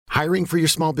Hiring for your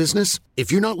small business?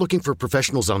 If you're not looking for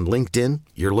professionals on LinkedIn,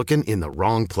 you're looking in the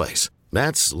wrong place.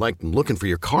 That's like looking for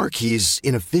your car keys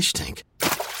in a fish tank.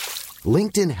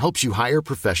 LinkedIn helps you hire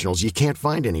professionals you can't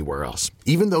find anywhere else,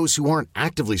 even those who aren't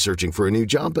actively searching for a new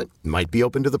job but might be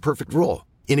open to the perfect role.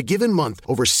 In a given month,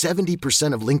 over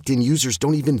 70% of LinkedIn users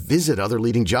don't even visit other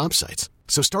leading job sites.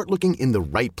 So start looking in the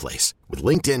right place. With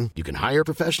LinkedIn, you can hire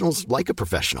professionals like a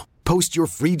professional. Post your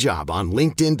free job on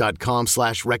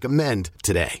linkedin.com/recommend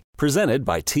today. Presented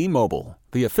by T-Mobile,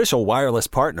 the official wireless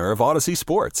partner of Odyssey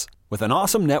Sports. With an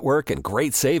awesome network and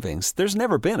great savings, there's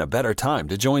never been a better time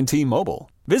to join T-Mobile.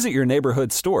 Visit your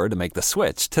neighborhood store to make the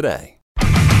switch today.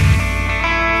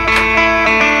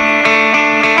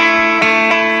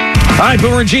 All right,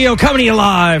 Boomer and Gio coming to you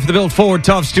live from the Built Forward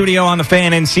Tough studio on the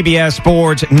Fan and CBS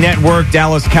Sports Network.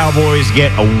 Dallas Cowboys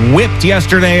get whipped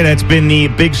yesterday. That's been the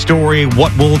big story.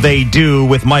 What will they do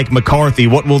with Mike McCarthy?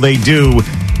 What will they do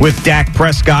with Dak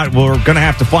Prescott? We're going to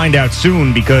have to find out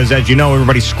soon because, as you know,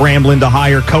 everybody's scrambling to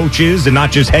hire coaches, and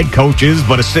not just head coaches,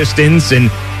 but assistants.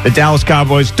 And the Dallas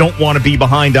Cowboys don't want to be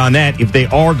behind on that if they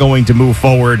are going to move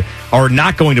forward or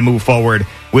not going to move forward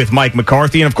with Mike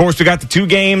McCarthy. And, of course, we got the two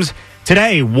games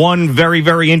today. One very,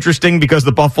 very interesting because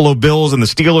the Buffalo Bills and the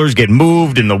Steelers get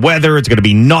moved in the weather. It's going to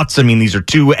be nuts. I mean, these are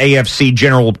two AFC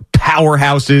general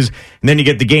powerhouses. And then you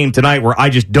get the game tonight where I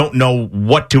just don't know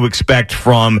what to expect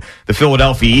from the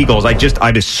Philadelphia Eagles.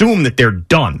 I'd assume that they're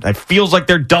done. It feels like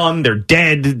they're done. They're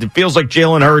dead. It feels like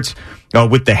Jalen Hurts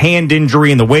with the hand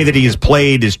injury and the way that he has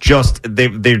played is just,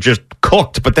 they're just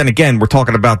cooked. But then again, we're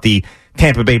talking about the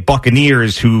Tampa Bay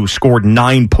Buccaneers, who scored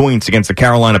 9 points against the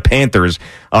Carolina Panthers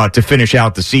to finish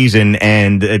out the season,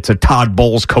 and it's a Todd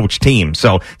Bowles coach team.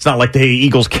 So it's not like the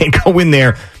Eagles can't go in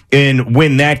there and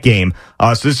win that game.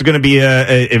 So this is going to be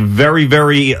a very,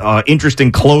 very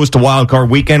interesting close to Wild Card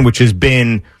Weekend, which has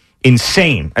been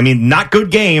insane. I mean, not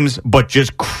good games, but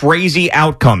just crazy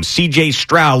outcomes. C.J.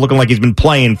 Stroud looking like he's been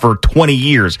playing for 20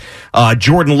 years.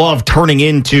 Jordan Love turning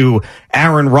into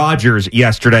Aaron Rodgers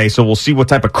yesterday. So we'll see what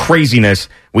type of craziness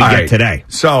we get today.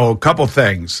 So a couple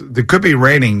things. It could be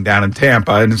raining down in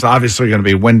Tampa, and it's obviously going to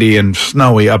be windy and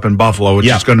snowy up in Buffalo, which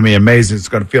is going to be amazing. It's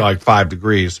going to feel like 5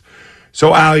 degrees.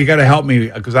 So, Al, you got to help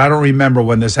me because I don't remember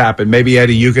when this happened. Maybe,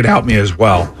 Eddie, you could help me as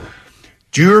well.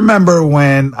 Do you remember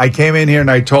when I came in here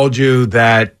and I told you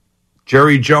that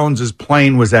Jerry Jones's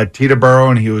plane was at Teterboro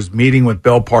and he was meeting with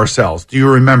Bill Parcells? Do you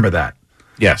remember that?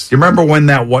 Yes. Do you remember when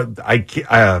that was?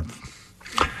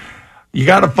 You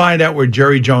got to find out where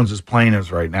Jerry Jones's plane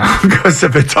is right now because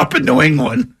if it's up in New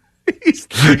England, he's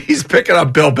picking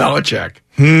up Bill Belichick.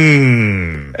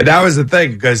 And that was the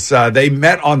thing because they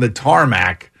met on the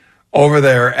tarmac over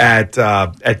there at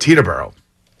Teterboro.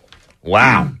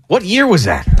 Wow. What year was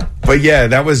that? But, yeah,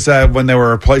 that was when they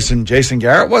were replacing Jason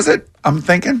Garrett, was it? I'm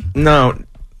thinking. No.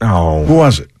 Who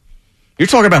was it? You're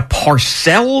talking about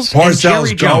Parcells?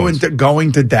 Parcells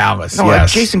going to Dallas. No,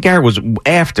 yes. Jason Garrett was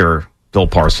after Bill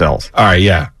Parcells. All right,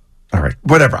 yeah. All right.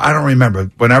 Whatever. I don't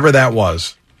remember. Whenever that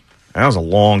was. That was a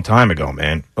long time ago,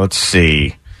 man. Let's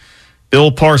see.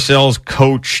 Bill Parcells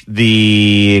coached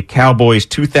the Cowboys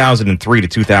 2003 to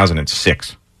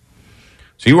 2006.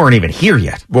 So you weren't even here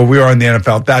yet. Well, we were on the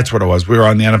NFL. That's what it was. We were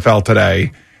on the NFL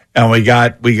today, and we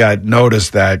got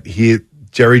notice that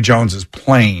Jerry Jones's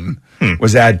plane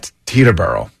was at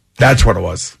Teterboro. That's what it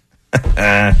was.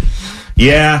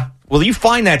 Yeah. Well, you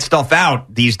find that stuff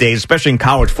out these days, especially in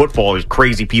college football. There's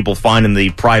crazy people finding the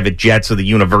private jets of the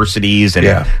universities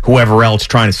and whoever else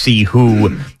trying to see who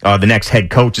the next head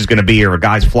coach is going to be or a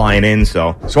guy's flying in.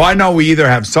 So I know we either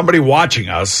have somebody watching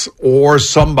us or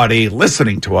somebody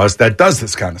listening to us that does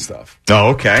this kind of stuff.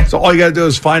 Oh, okay. So all you got to do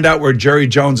is find out where Jerry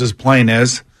Jones's plane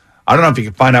is. I don't know if you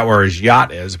can find out where his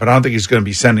yacht is, but I don't think he's going to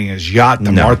be sending his yacht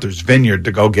to Martha's Vineyard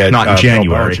to go get not in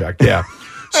January. Bill Belichick. Yeah.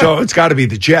 So it's got to be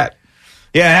the jet.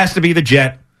 Yeah, it has to be the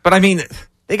jet. But, I mean,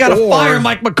 they got to fire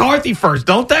Mike McCarthy first,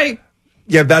 don't they?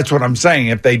 Yeah, that's what I'm saying.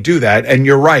 If they do that, and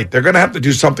you're right, they're going to have to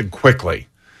do something quickly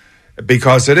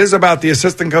because it is about the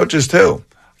assistant coaches, too.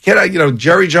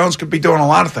 Jerry Jones could be doing a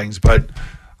lot of things, but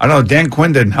I don't know. Dan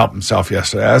Quinn didn't help himself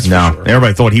yesterday. That's for sure.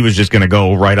 Everybody thought he was just going to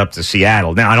go right up to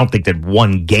Seattle. Now, I don't think that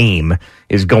one game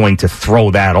is going to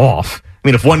throw that off. I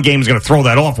mean, if one game is going to throw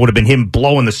that off, would have been him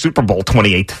blowing the Super Bowl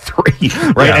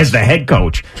 28-3, right, as the head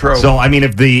coach. True. So, I mean,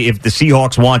 if the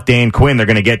Seahawks want Dan Quinn, they're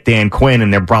going to get Dan Quinn,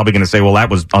 and they're probably going to say, well, that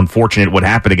was unfortunate what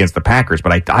happened against the Packers.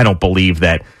 But I don't believe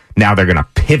that now they're going to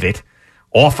pivot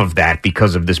off of that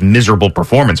because of this miserable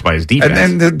performance by his defense.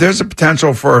 And then there's a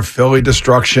potential for a Philly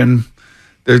destruction.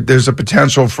 There's a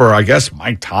potential for, I guess,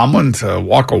 Mike Tomlin to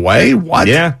walk away. What?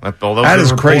 Yeah. That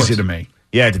is crazy to me.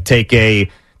 Yeah, to take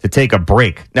a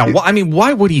break. Now,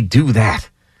 why would he do that?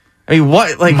 I mean,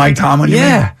 what? Like Mike Tomlin?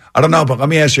 Yeah. Mean? I don't know, but let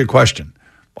me ask you a question.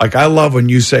 Like, I love when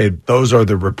you say those are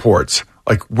the reports.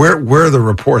 Like, where are the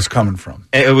reports coming from?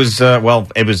 It was it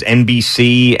was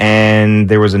NBC, and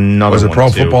there was another. Was it one Pro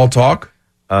too. Football Talk?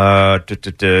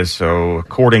 So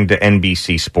according to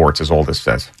NBC Sports, is all this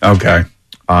says. Okay.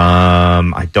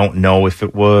 I don't know if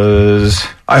it was.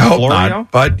 I hope Florio?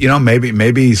 not. But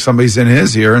maybe somebody's in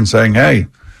his ear and saying, "Hey,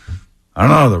 I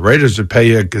don't know. The Raiders would pay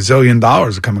you $1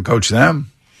 gazillion to come and coach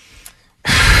them."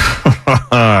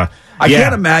 I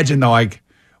can't imagine though. I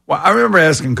remember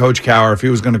asking Coach Cowher if he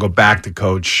was going to go back to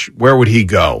coach, where would he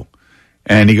go?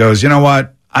 And he goes, "You know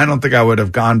what? I don't think I would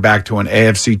have gone back to an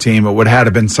AFC team. It would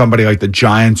have been somebody like the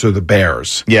Giants or the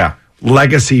Bears. Yeah,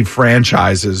 legacy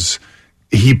franchises.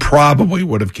 He probably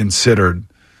would have considered."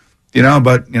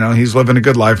 But he's living a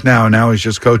good life now, and now he's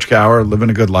just Coach Cowher living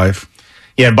a good life.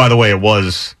 Yeah. And by the way, it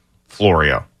was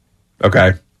Florio.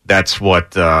 Okay. That's where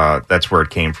it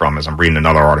came from. As I'm reading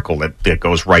another article that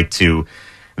goes right to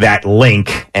that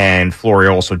link, and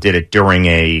Florio also did it during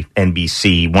a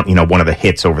NBC one of the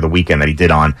hits over the weekend that he did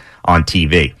on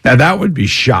TV. Now that would be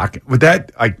shocking. With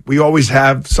that, we always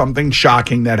have something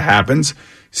shocking that happens.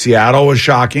 Seattle was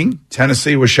shocking.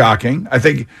 Tennessee was shocking. I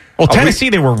think. Well, Tennessee,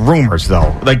 there were rumors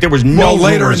though. Like there was no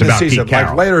rumors about season, Pete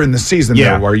Carroll. Later in the season,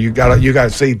 yeah. Though, where you got to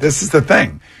see. This is the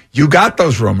thing. You got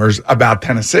those rumors about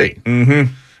Tennessee.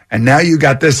 Mm-hmm. And now you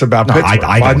got this about Pittsburgh.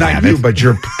 I don't not have you, it. but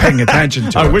you're paying attention to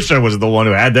it. I wish I was the one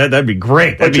who had that. That'd be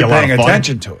great. That'd be a lot of fun. Paying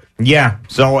attention to it. Yeah.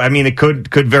 So, I mean, it could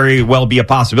very well be a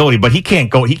possibility, but he can't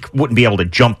go. He wouldn't be able to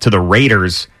jump to the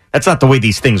Raiders. That's not the way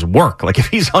these things work. Like, if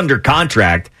he's under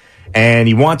contract and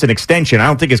he wants an extension, I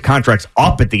don't think his contract's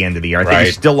up at the end of the year. I think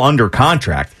he's still under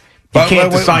contract. He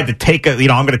can't decide to take I'm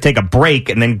going to take a break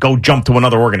and then go jump to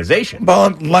another organization. Well,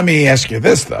 let me ask you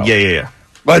this, though. Yeah.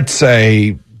 Let's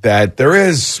say that there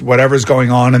is whatever's going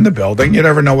on in the building. You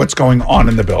never know what's going on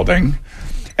in the building.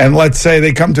 And let's say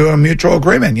they come to a mutual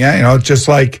agreement. Yeah, just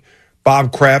like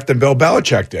Bob Kraft and Bill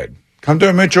Belichick did. Come to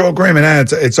a mutual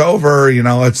agreement. It's over.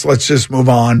 Let's just move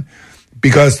on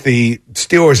because the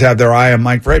Steelers have their eye on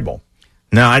Mike Vrabel.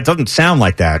 No, it doesn't sound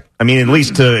like that. I mean, at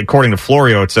least according to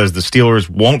Florio, it says the Steelers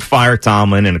won't fire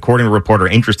Tomlin, and according to the report, are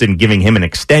interested in giving him an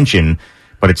extension,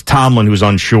 but it's Tomlin who's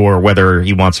unsure whether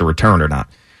he wants a return or not.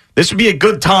 This would be a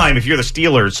good time if you're the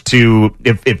Steelers to,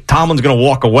 if Tomlin's going to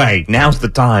walk away, now's the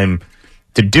time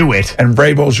to do it. And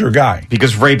Vrabel's your guy.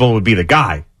 Because Vrabel would be the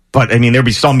guy. But, I mean, there'd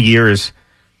be some years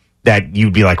that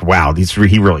you'd be like, wow, he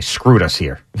really screwed us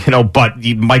here. But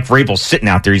Mike Vrabel's sitting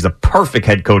out there. He's the perfect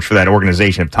head coach for that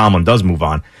organization if Tomlin does move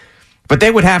on. But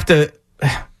they would have to,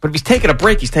 but if he's taking a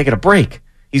break, he's taking a break.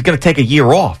 He's going to take a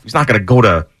year off. He's not going to go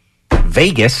to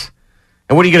Vegas.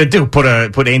 And what are you going to do?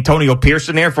 Put Antonio Pierce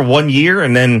in there for 1 year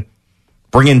and then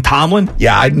bring in Tomlin?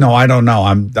 Yeah, I don't know.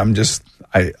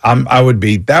 That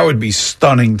would be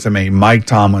stunning to me. Mike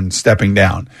Tomlin stepping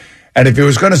down, and if he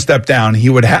was going to step down, he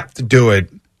would have to do it.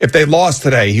 If they lost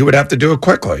today, he would have to do it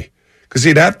quickly because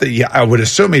he'd have to. Yeah, I would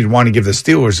assume he'd want to give the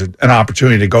Steelers an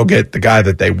opportunity to go get the guy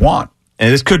that they want.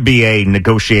 And this could be a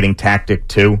negotiating tactic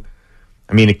too.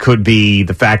 I mean, it could be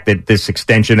the fact that this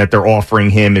extension that they're offering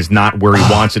him is not where he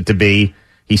wants it to be.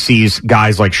 He sees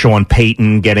guys like Sean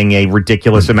Payton getting a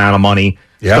ridiculous amount of money,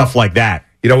 stuff like that.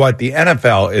 You know what? The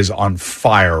NFL is on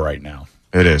fire right now.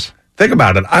 It is. Think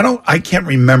about it. I can't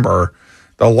remember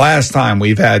the last time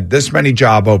we've had this many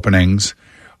job openings,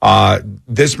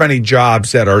 this many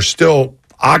jobs that are still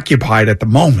occupied at the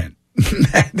moment.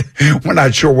 We're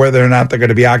not sure whether or not they're going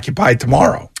to be occupied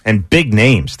tomorrow. And big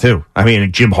names, too. I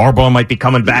mean, Jim Harbaugh might be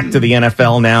coming back to the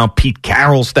NFL now. Pete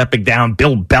Carroll stepping down.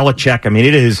 Bill Belichick. I mean,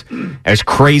 it is as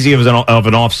crazy of an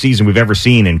offseason we've ever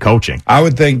seen in coaching. I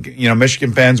would think,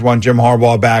 Michigan fans want Jim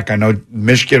Harbaugh back. I know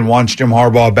Michigan wants Jim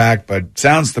Harbaugh back, but it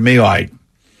sounds to me like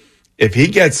if he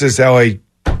gets this LA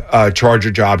Charger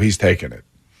job, he's taking it.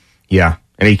 Yeah,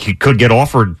 and he could get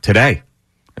offered today.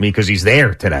 I mean, because he's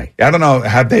there today. I don't know.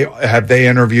 Have they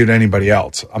interviewed anybody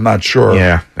else? I'm not sure.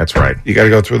 Yeah, that's right. You got to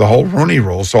go through the whole Rooney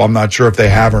Rule, so I'm not sure if they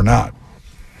have or not.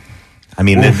 I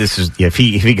mean, this is if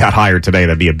he got hired today,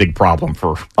 that'd be a big problem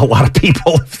for a lot of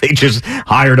people if they just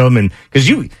hired him, and because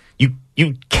you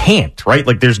can't, right?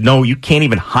 Like you can't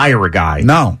even hire a guy.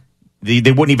 No, they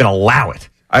wouldn't even allow it.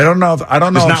 I don't know. It's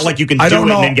not like you can do it and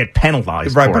then get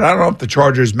penalized. Right, for but it. I don't know if the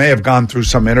Chargers may have gone through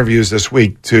some interviews this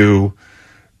week to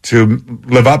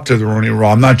live up to the Rooney Rule.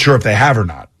 I'm not sure if they have or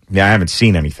not. Yeah, I haven't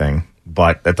seen anything,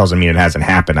 but that doesn't mean it hasn't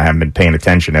happened. I haven't been paying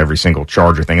attention to every single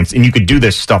Charger thing. And you could do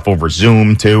this stuff over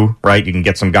Zoom, too, right? You can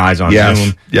get some guys on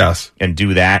Zoom yes, and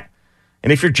do that.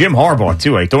 And if you're Jim Harbaugh,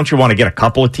 too, don't you want to get a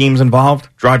couple of teams involved,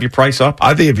 drive your price up?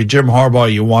 I think if you're Jim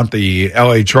Harbaugh, you want the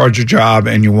L.A. Charger job,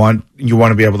 and you want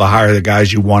to be able to hire the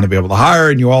guys you want to be able to hire,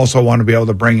 and you also want to be able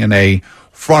to bring in a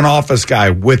front office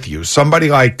guy with you. Somebody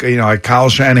like Kyle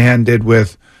Shanahan did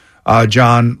with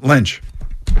John Lynch.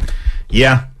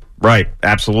 Yeah, right.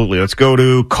 Absolutely. Let's go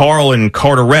to Carl and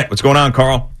Carteret. What's going on,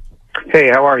 Carl? Hey,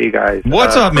 how are you guys?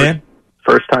 What's up, man?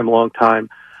 First time, long time.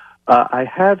 I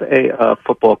have a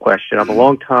football question. I'm a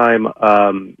long-time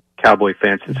Cowboy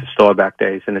fan since the Staubach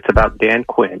days, and it's about Dan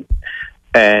Quinn.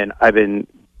 And I've been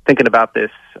thinking about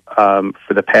this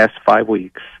for the past 5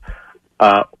 weeks.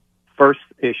 First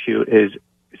issue is,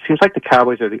 it seems like the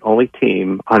Cowboys are the only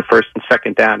team on first and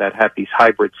second down that have these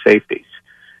hybrid safeties.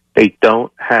 They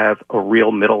don't have a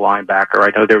real middle linebacker. I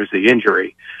know there was the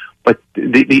injury, but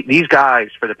these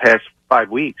guys for the past 5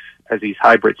 weeks as these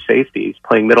hybrid safeties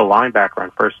playing middle linebacker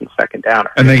on first and second down.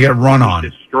 And they get run on.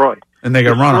 Destroyed. And they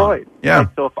get run on. Yeah. Right?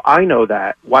 So if I know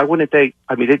that, why wouldn't they?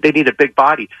 I mean, they need a big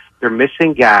body. They're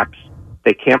missing gaps.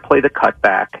 They can't play the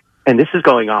cutback. And this is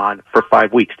going on for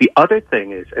 5 weeks. The other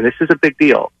thing is, and this is a big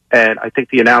deal, and I think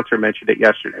the announcer mentioned it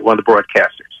yesterday, one of the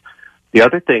broadcasters. The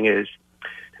other thing is,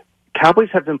 Cowboys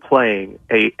have been playing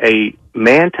a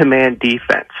man-to-man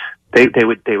defense. They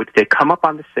come up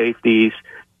on the safeties.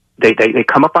 They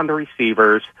come up on the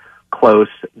receivers close.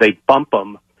 They bump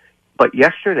them. But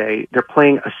yesterday, they're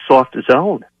playing a soft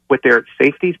zone with their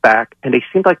safeties back, and they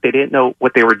seemed like they didn't know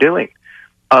what they were doing.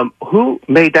 Who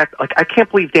made that? Like, I can't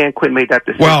believe Dan Quinn made that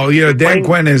decision. Well, Dan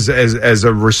Quinn is as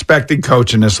a respected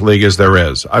coach in this league as there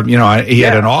is. He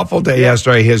had an awful day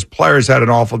yesterday. His players had an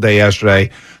awful day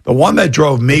yesterday. The one that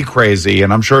drove me crazy,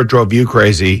 and I'm sure it drove you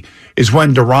crazy, is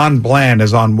when Deron Bland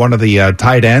is on one of the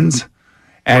tight ends,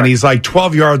 and he's like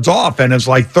 12 yards off, and it's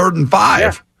like 3rd and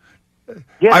 5.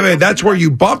 Yeah, I mean, that's where you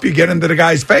bump, you get into the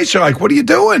guy's face. You're like, what are you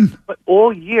doing? But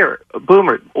all year,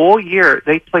 Boomer,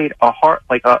 they played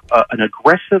an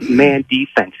aggressive man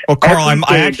defense. Well, Carl,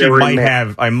 I actually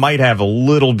might have a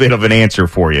little bit of an answer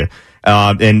for you.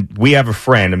 And we have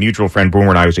a mutual friend, Boomer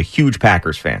and I, who's a huge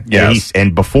Packers fan. Yes.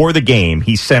 And before the game,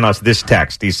 he sent us this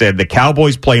text. He said, the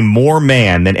Cowboys play more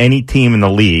man than any team in the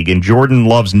league, and Jordan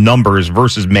Love's numbers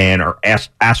versus man are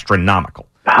astronomical.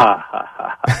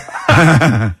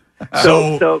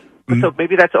 So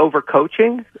maybe that's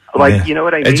overcoaching. You know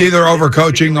what I mean? It's either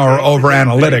overcoaching or over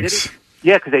analytics.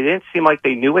 Yeah, because they didn't seem like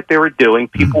they knew what they were doing.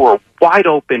 People were wide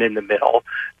open in the middle,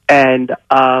 and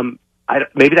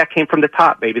maybe that came from the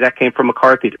top. Maybe that came from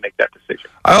McCarthy to make that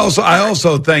decision. I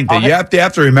also think that you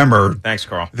have to remember. Thanks,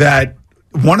 Carl. That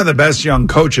one of the best young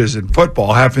coaches in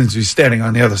football happens to be standing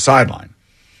on the other sideline,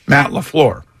 Matt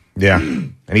LaFleur. Yeah,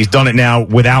 and he's done it now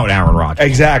without Aaron Rodgers.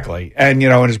 Exactly, and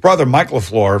and his brother Mike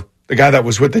LaFleur, the guy that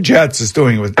was with the Jets, is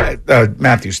doing it with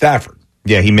Matthew Stafford.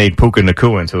 Yeah, he made Puka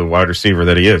Nacua into the wide receiver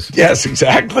that he is. Yes,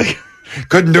 exactly.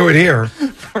 Couldn't do it here.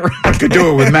 Could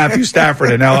do it with Matthew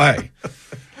Stafford in L.A.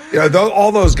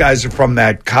 All those guys are from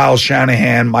that Kyle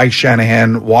Shanahan, Mike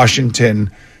Shanahan,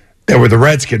 Washington. They were the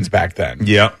Redskins back then.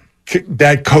 Yeah.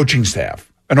 That coaching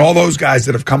staff. And all those guys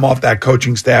that have come off that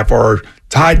coaching staff or are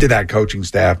tied to that coaching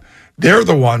staff, they're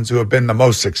the ones who have been the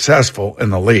most successful in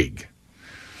the league.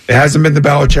 It hasn't been the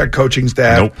Belichick coaching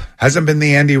staff. Nope. Hasn't been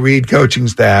the Andy Reid coaching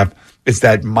staff. It's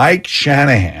that Mike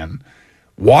Shanahan,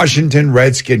 Washington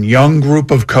Redskin young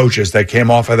group of coaches that came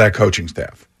off of that coaching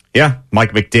staff. Yeah.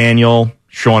 Mike McDaniel,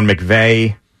 Sean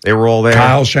McVay, they were all there.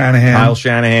 Kyle Shanahan.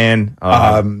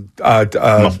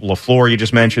 LaFleur, you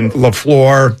just mentioned.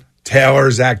 LaFleur,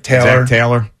 Zach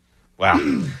Taylor.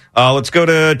 Wow. Let's go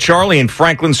to Charlie in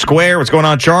Franklin Square. What's going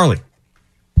on, Charlie?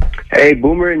 Hey,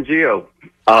 Boomer and Gio.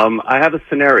 I have a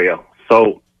scenario.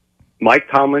 So Mike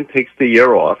Tomlin takes the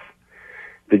year off.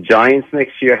 The Giants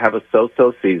next year have a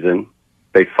so-so season.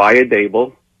 They fire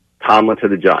Dable, Tomlin to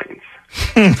the Giants.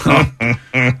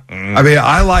 I mean,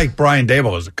 I like Brian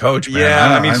Dable as a coach, man.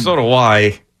 Yeah, so do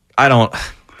I.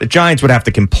 The Giants would have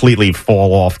to completely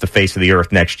fall off the face of the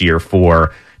earth next year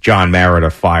for John Mara to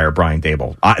fire Brian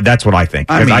Dable. That's what I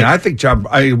think. I think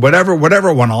whatever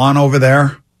went on over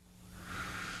there,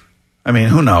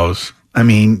 who knows?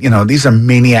 These are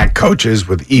maniac coaches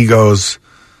with egos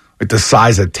like the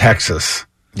size of Texas.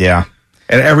 Yeah.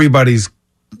 And everybody's,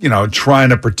 trying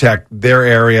to protect their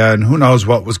area, and who knows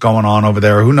what was going on over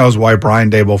there. Who knows why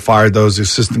Brian Dable fired those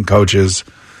assistant coaches.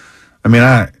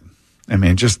 It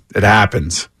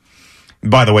happens.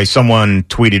 By the way, someone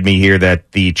tweeted me here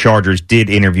that the Chargers did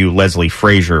interview Leslie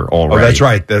Frazier already. Oh, that's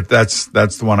right. That's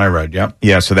the one I read, yep.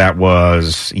 Yeah, so that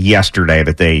was yesterday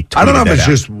that they tweeted. I don't know if it's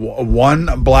just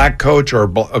one black coach or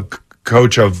a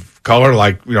coach of color,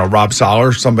 like, Rob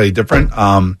Sala, somebody different,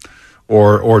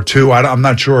 or two. I'm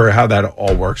not sure how that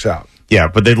all works out. Yeah,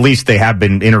 but at least they have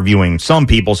been interviewing some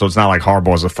people, so it's not like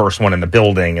Harbaugh's the first one in the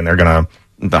building and they're going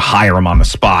to hire him on the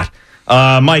spot.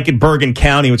 Mike in Bergen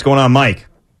County, what's going on, Mike?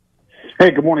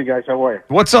 Hey, good morning, guys. How are you?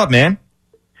 What's up, man?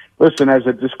 Listen, as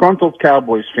a disgruntled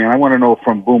Cowboys fan, I want to know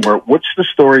from Boomer, what's the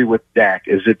story with Dak?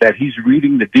 Is it that he's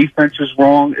reading the defenses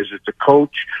wrong? Is it the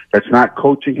coach that's not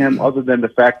coaching him, other than the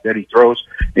fact that he throws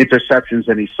interceptions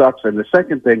and he sucks? And the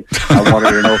second thing I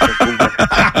wanted to know from Boomer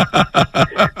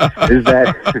is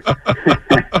that...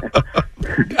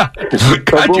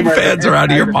 God, Boomer, you fans are out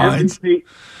of your minds.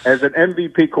 As an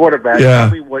MVP quarterback, Yeah.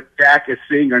 tell me what Dak is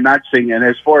seeing or not seeing. And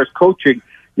as far as coaching,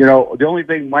 the only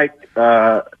thing Mike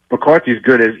McCarthy's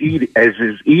good as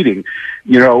is eating.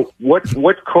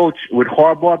 What coach would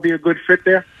Harbaugh be a good fit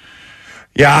there?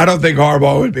 Yeah, I don't think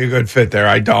Harbaugh would be a good fit there.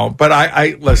 I don't. But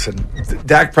I listen,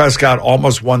 Dak Prescott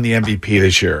almost won the MVP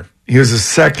this year. He was a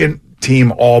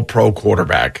second-team All-Pro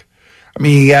quarterback. I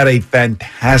mean, he had a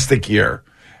fantastic year.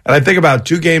 And I think about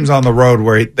 2 games on the road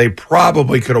where they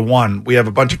probably could have won. We have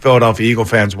a bunch of Philadelphia Eagle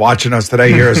fans watching us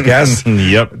today here as guests.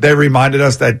 Yep. They reminded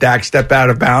us that Dak stepped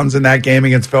out of bounds in that game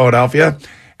against Philadelphia.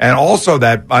 And also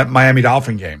that Miami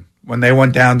Dolphin game when they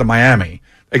went down to Miami.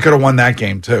 They could have won that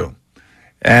game too.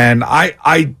 And I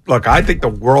think the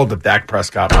world of Dak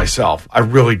Prescott myself. I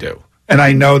really do. And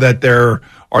I know that there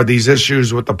are these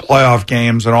issues with the playoff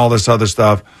games and all this other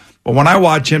stuff. But when I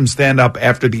watch him stand up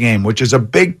after the game, which is a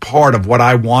big part of what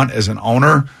I want as an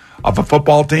owner of a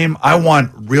football team, I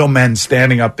want real men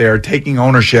standing up there, taking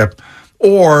ownership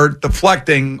or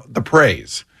deflecting the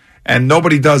praise. And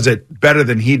nobody does it better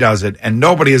than he does it. And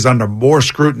nobody is under more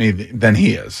scrutiny than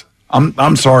he is.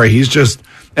 I'm sorry. He's just,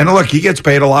 and look, he gets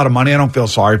paid a lot of money. I don't feel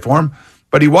sorry for him,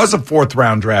 but he was a 4th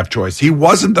round draft choice. He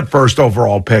wasn't the first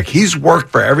overall pick. He's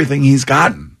worked for everything he's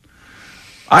gotten.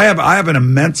 I have an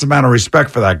immense amount of respect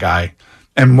for that guy.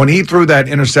 And when he threw that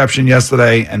interception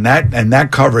yesterday and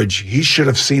that coverage, he should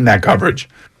have seen that coverage.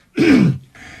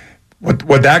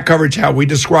 What that coverage, how we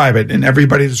describe it, and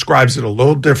everybody describes it a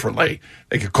little differently.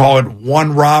 They could call it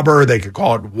one robber. They could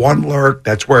call it one lurk.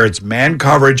 That's where it's man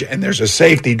coverage, and there's a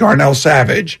safety, Darnell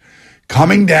Savage,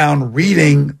 coming down,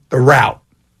 reading the route.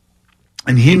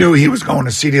 And he knew he was going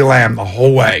to CeeDee Lamb the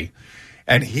whole way.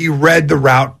 And he read the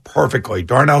route perfectly.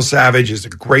 Darnell Savage is a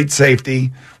great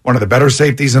safety, one of the better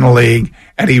safeties in the league,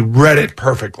 and he read it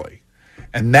perfectly.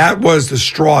 And that was the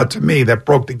straw to me that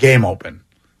broke the game open.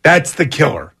 That's the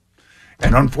killer.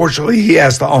 And unfortunately, he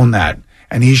has to own that.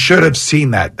 And he should have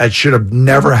seen that. That should have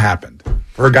never happened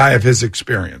for a guy of his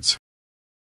experience.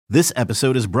 This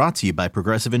episode is brought to you by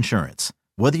Progressive Insurance.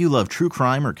 Whether you love true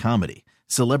crime or comedy,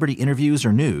 celebrity interviews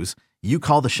or news, you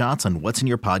call the shots on what's in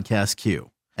your podcast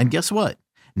queue. And guess what?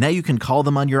 Now you can call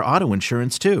them on your auto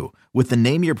insurance too with the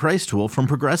Name Your Price tool from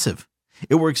Progressive.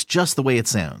 It works just the way it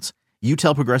sounds. You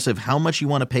tell Progressive how much you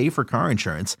want to pay for car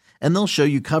insurance, and they'll show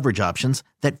you coverage options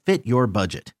that fit your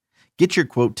budget. Get your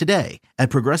quote today at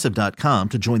Progressive.com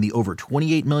to join the over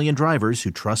 28 million drivers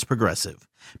who trust Progressive.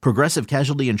 Progressive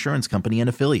Casualty Insurance Company and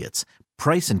Affiliates.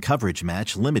 Price and coverage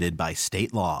match limited by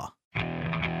state law.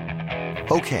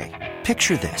 Okay,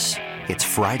 picture this. It's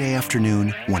Friday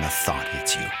afternoon when a thought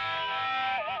hits you.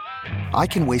 I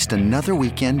can waste another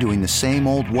weekend doing the same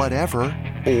old whatever,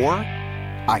 or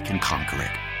I can conquer it.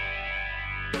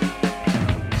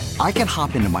 I can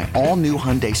hop into my all-new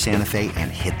Hyundai Santa Fe and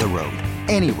hit the road.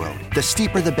 Any road. The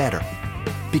steeper, the better.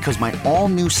 Because my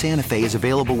all-new Santa Fe is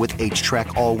available with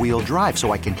H-Track all-wheel drive,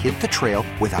 so I can hit the trail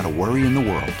without a worry in the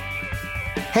world.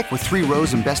 Heck, with 3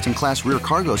 rows and best-in-class rear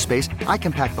cargo space, I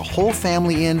can pack the whole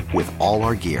family in with all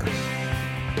our gear.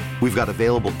 We've got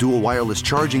available dual wireless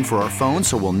charging for our phones,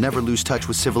 so we'll never lose touch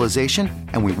with civilization,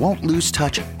 and we won't lose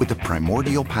touch with the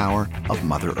primordial power of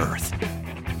Mother Earth.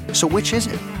 So which is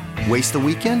it? Waste the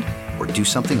weekend or do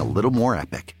something a little more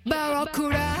epic?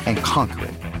 And conquer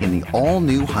it in the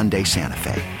all-new Hyundai Santa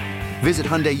Fe. Visit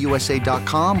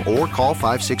HyundaiUSA.com or call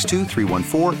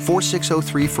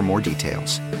 562-314-4603 for more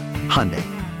details. Hyundai,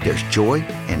 there's joy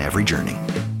in every journey.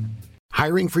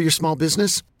 Hiring for your small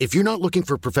business? If you're not looking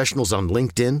for professionals on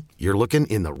LinkedIn, you're looking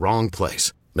in the wrong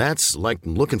place. That's like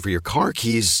looking for your car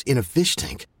keys in a fish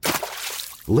tank.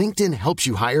 LinkedIn helps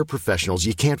you hire professionals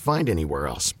you can't find anywhere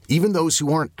else, even those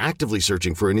who aren't actively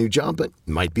searching for a new job but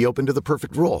might be open to the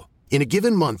perfect role. In a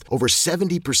given month, over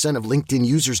 70% of LinkedIn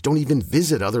users don't even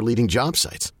visit other leading job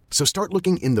sites. So start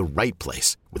looking in the right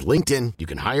place. With LinkedIn, you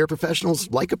can hire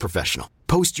professionals like a professional.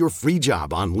 Post your free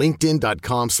job on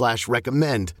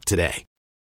linkedin.com/recommend today.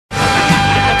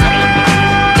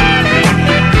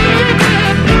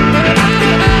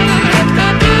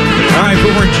 All right,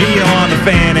 Boomer and Gio on the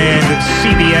Fan and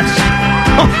CBS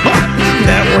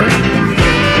Network.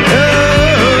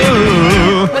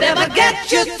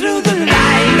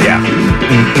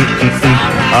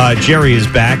 Jerry is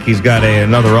back. He's got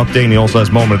another update, and he also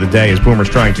has moment of the day as Boomer's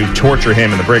trying to torture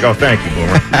him in the break. Oh, thank you,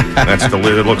 Boomer.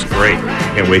 It looks great.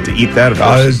 Can't wait to eat that.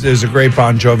 There's a great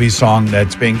Bon Jovi song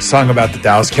that's being sung about the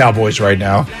Dallas Cowboys right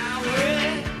now.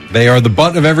 They are the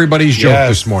butt of everybody's joke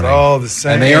this morning. Oh, the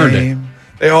same. And they earned it.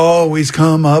 They always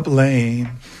come up lame.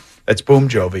 That's Boom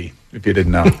Jovi, if you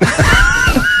didn't know.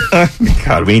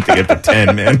 God, we need to get to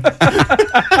 10, man.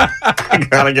 We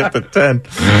gotta get to 10.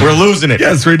 We're losing it.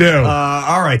 Yes, we do.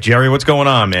 All right, Jerry, what's going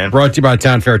on, man? Brought to you by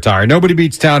Town Fair Tire. Nobody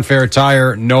beats Town Fair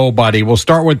Tire. Nobody. We'll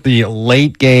start with the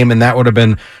late game, and that would have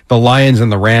been the Lions and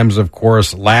the Rams, of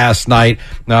course, last night.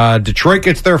 Detroit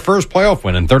gets their first playoff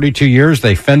win in 32 years.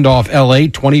 They fend off L.A.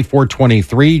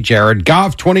 24-23. Jared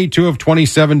Goff, 22 of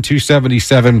 27,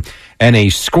 277, and a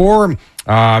score.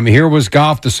 Here was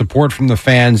Goff. The support from the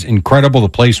fans, incredible. The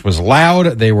place was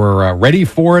loud. They were ready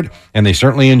for it, and they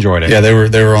certainly enjoyed it. Yeah,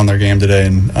 they were on their game today,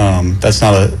 and that's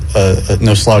not a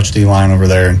no slouch D line over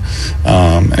there.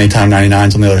 And anytime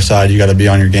 99's on the other side, you got to be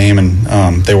on your game,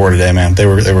 and they were today, man. They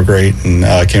were great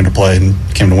and came to play and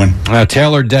came to win.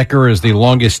 Taylor Decker is the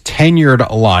longest tenured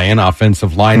Lion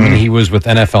offensive lineman. He was with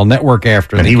NFL Network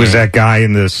after, and the he game. was that guy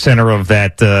in the center of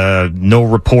that no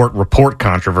report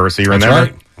controversy. Remember?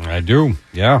 That's right. I do.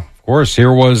 Yeah, of course.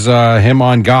 Here was him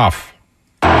on Goff.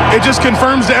 It just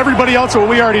confirms to everybody else what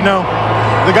we already know.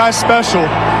 The guy's special.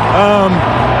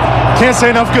 Can't say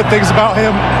enough good things about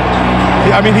him.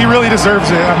 I mean, he really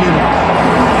deserves it. I mean,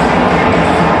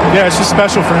 yeah, it's just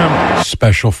special for him.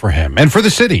 Special for him. And for the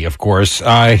city, of course.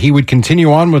 He would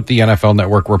continue on with the NFL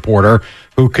Network reporter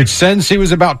who could sense he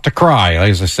was about to cry.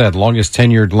 As I said, longest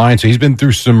tenured line. So he's been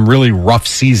through some really rough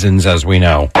seasons, as we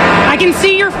know. I can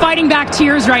see you're fighting back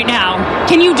tears right now.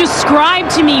 Can you describe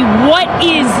to me what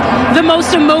is the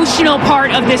most emotional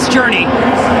part of this journey?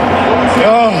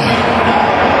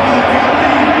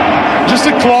 Just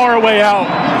to claw our way out.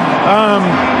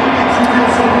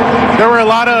 There were a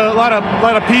lot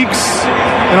of peaks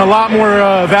and a lot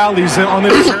more valleys on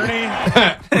this journey.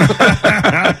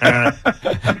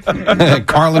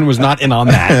 Carlin was not in on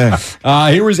that.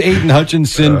 Here was Aiden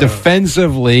Hutchinson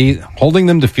defensively. Holding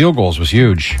them to field goals was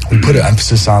huge. We put an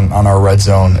emphasis on our red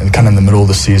zone and kind of in the middle of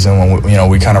the season when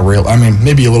we kind of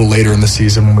maybe a little later in the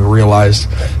season when we realized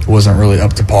it wasn't really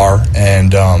up to par.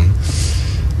 And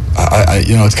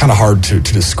it's kind of hard to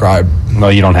describe.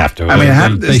 Well, you don't have to. I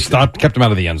mean, they kept him out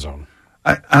of the end zone.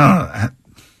 I don't know.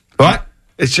 But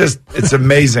it's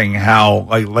amazing how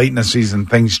late in the season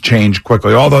things change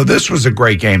quickly. Although this was a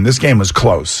great game. This game was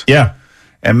close. Yeah.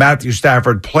 And Matthew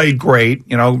Stafford played great,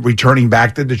 returning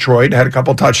back to Detroit, had a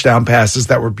couple touchdown passes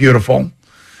that were beautiful.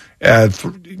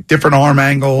 Different arm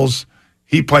angles.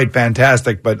 He played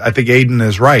fantastic, but I think Aiden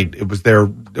is right. It was their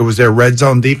red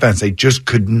zone defense. They just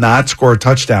could not score a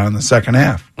touchdown in the second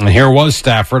half. And here was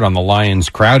Stafford on the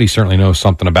Lions crowd. He certainly knows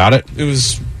something about it. It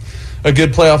was a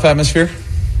good playoff atmosphere.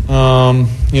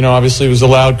 Obviously it was a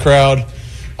loud crowd.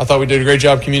 I thought we did a great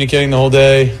job communicating the whole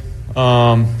day.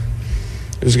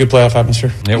 It was a good playoff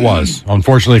atmosphere. It was.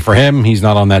 Unfortunately for him, he's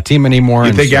not on that team anymore.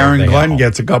 You think Aaron Glenn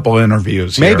gets a couple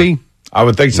interviews here? Maybe. I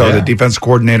would think so. Yeah. The defense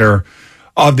coordinator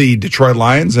of the Detroit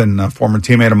Lions and a former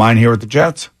teammate of mine here with the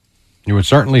Jets. You would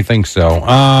certainly think so.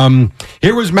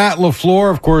 Here was Matt LaFleur.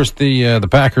 Of course, the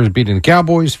Packers beating the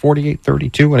Cowboys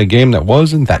 48-32 in a game that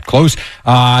wasn't that close.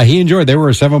 He enjoyed. They were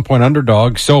a 7-point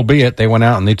underdog. So be it. They went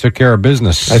out and they took care of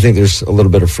business. I think there's a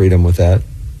little bit of freedom with that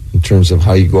in terms of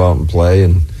how you go out and play.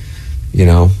 And,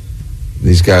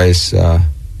 these guys,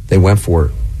 they went for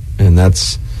it. And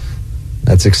that's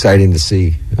exciting to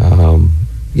see.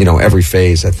 Every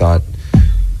phase, I thought,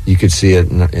 you could see it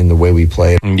in the way we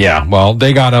play. Yeah, well,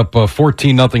 they got up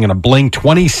 14-0 in a blink,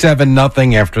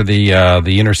 27-0 after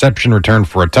the interception return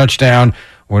for a touchdown.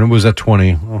 When it was at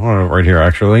 20, right here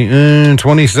actually,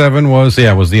 27 was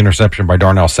the interception by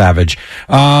Darnell Savage.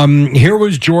 Here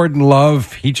was Jordan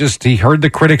Love. He heard the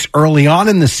critics early on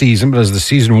in the season, but as the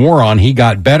season wore on, he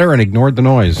got better and ignored the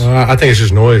noise. I think it's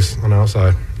just noise on the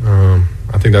outside.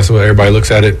 I think that's what everybody looks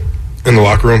at it in the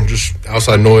locker room, just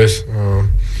outside noise.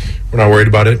 We're not worried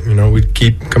about it. We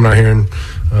keep coming out here and,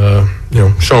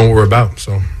 showing what we're about.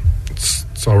 So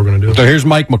that's all we're going to do. So here's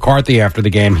Mike McCarthy after the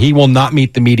game. He will not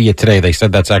meet the media today. They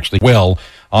said that's actually Will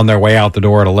on their way out the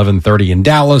door at 11:30 in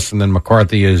Dallas. And then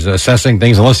McCarthy is assessing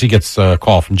things unless he gets a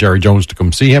call from Jerry Jones to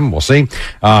come see him. We'll see.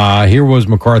 Here was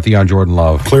McCarthy on Jordan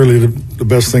Love. Clearly the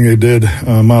best thing they did,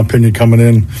 in my opinion, coming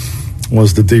in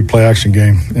was the deep play action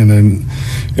game. And then,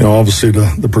 obviously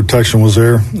the protection was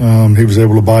there. He was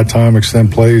able to buy time,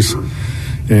 extend plays.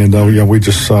 And, we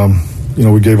just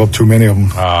we gave up too many of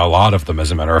them. A lot of them,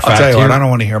 as a matter of fact. I'll tell you what, I don't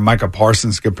want to hear Micah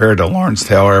Parsons compared to Lawrence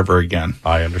Taylor ever again.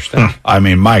 I understand. I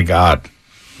mean, my God.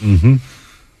 Mm-hmm.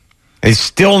 There's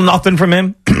still nothing from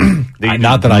him?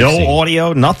 Not that I've seen. No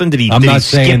audio? Nothing? Did he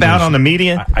skip out on the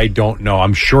media? I don't know.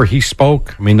 I'm sure he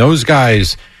spoke. I mean, those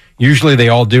guys, usually they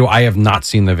all do. I have not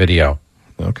seen the video.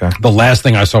 Okay. The last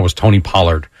thing I saw was Tony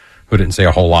Pollard, who didn't say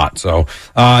a whole lot. So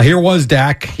here was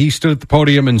Dak. He stood at the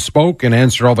podium and spoke and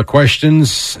answered all the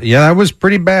questions. Yeah, that was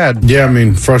pretty bad. Yeah, I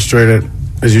mean, frustrated,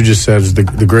 as you just said, is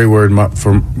the great word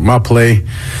for my play.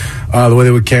 The way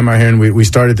that we came out here and we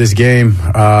started this game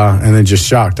and then just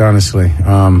shocked, honestly.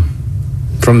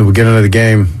 From the beginning of the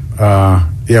game,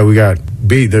 we got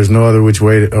beat. There's no other which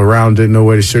way around it, no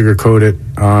way to sugarcoat it.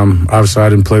 Obviously, I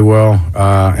didn't play well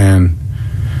and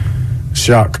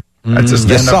shock. That's a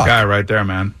stand-up guy right there,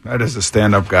 man. That is a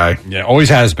stand-up guy. Yeah, always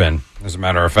has been, as a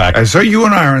matter of fact. So you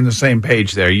and I are on the same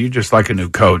page there. You just like a new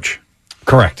coach.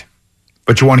 Correct.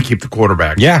 But you want to keep the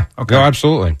quarterback. Yeah. Okay. No,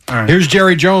 absolutely. All right. Here's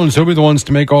Jerry Jones. He'll be the one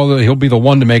to make all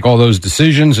those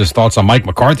decisions. His thoughts on Mike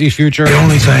McCarthy's future. The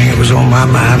only thing that was on my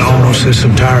mind almost this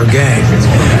entire game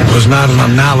was not an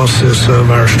analysis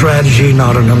of our strategy,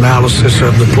 not an analysis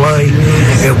of the play.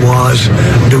 It was,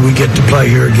 do we get to play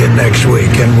here again next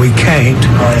week? And we can't.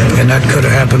 And that could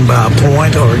have happened by a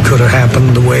point, or it could have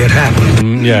happened the way it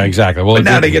happened. Yeah, exactly. Well, but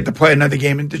now they get to play another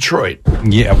game in Detroit.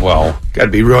 Yeah, well. Got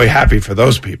to be really happy for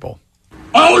those people.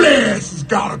 All this has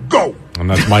got to go. And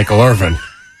that's Michael Irvin.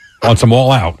 Wants them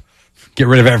all out. Get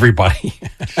rid of everybody.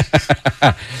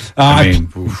 Of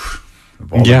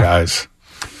all the guys.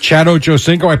 Chad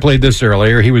Ochocinco, I played this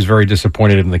earlier. He was very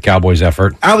disappointed in the Cowboys'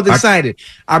 effort. I was excited.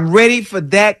 I'm ready for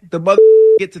Dak to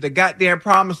get to the goddamn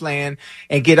promised land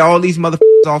and get all these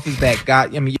motherfuckers off his back.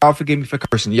 God, I mean, y'all forgive me for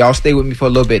cursing. Y'all stay with me for a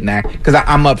little bit now because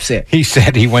I'm upset. He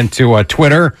said he went to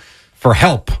Twitter for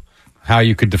help. How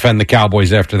you could defend the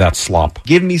Cowboys after that slump.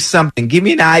 Give me something. Give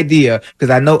me an idea,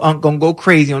 because I know I'm going to go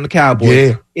crazy on the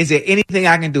Cowboys. Yeah. Is there anything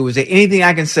I can do? Is there anything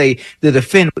I can say to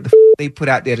defend what the they put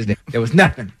out there today? There was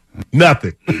nothing.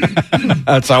 Nothing.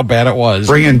 That's how bad it was.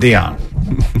 Bring in Dion.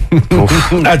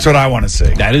 That's what I want to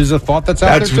see. That is a thought that's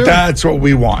out there, too. That's what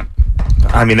we want.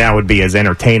 I mean, that would be as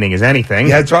entertaining as anything.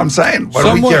 Yeah, that's what I'm saying.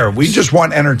 What do we care? We just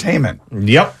want entertainment.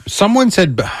 Yep. Someone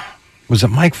said... Was it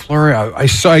Mike Fleury? I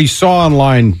saw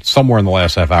online somewhere in the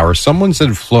last half hour. Someone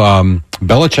said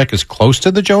Belichick is close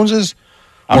to the Joneses,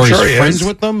 or sure he's friends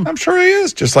with them. I'm sure he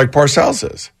is, just like Parcells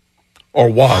is, or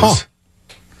was. Huh.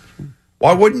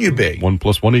 Why wouldn't you be? 1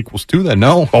 + 1 = 2. Then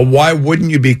no. But why wouldn't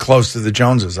you be close to the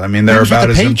Joneses? I mean, they're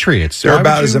about Patriots. They're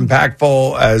about as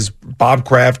impactful as Bob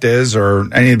Kraft is, or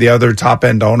any of the other top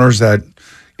end owners that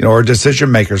are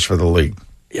decision makers for the league.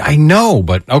 I know,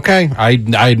 but okay. I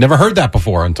had never heard that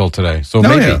before until today. So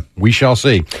maybe we shall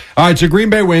see. All right, so Green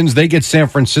Bay wins. They get San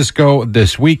Francisco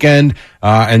this weekend.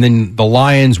 And then the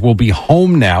Lions will be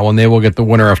home now, and they will get the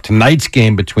winner of tonight's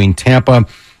game between Tampa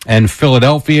and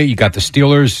Philadelphia. You got the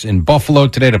Steelers in Buffalo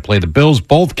today to play the Bills.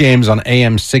 Both games on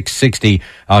AM 660.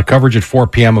 Coverage at 4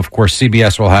 p.m. Of course,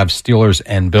 CBS will have Steelers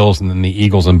and Bills, and then the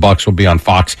Eagles and Bucs will be on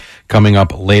Fox coming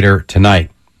up later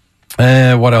tonight.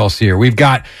 What else here? We've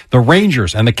got the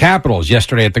Rangers and the Capitals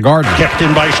yesterday at the Garden. Kept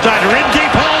in by Steiner, in deep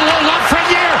hole, rolled up for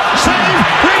year, save,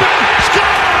 rebound, score!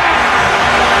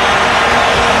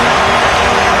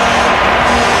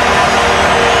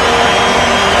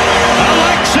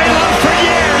 Alexei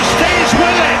Lafreniere stays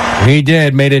with it. He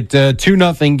did, made it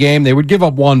 2-0 game. They would give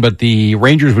up one, but the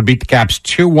Rangers would beat the Caps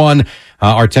 2-1.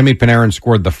 Artemi Panarin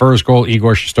scored the first goal.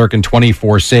 Igor Shesterkin,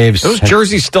 24 saves. Those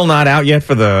jerseys still not out yet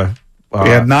for the... We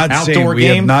have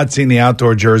not seen the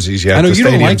outdoor jerseys yet. I know you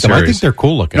don't like them. I think they're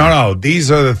cool looking. No,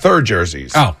 these are the third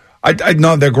jerseys. Oh, I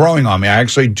know they're growing on me. I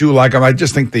actually do like them. I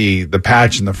just think the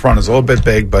patch in the front is a little bit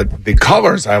big, but the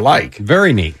colors I like.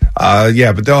 Very neat.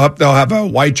 Yeah, but they'll have a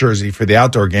white jersey for the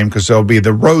outdoor game because there'll be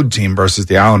the road team versus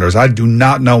the Islanders. I do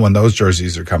not know when those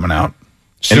jerseys are coming out.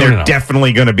 And they're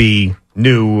definitely going to be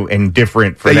new and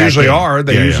different for that They usually game. are.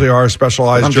 They usually are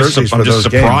specialized jerseys for those games. I'm just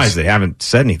surprised they haven't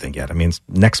said anything yet. I mean, it's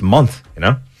next month,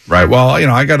 Right. Well,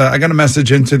 I got a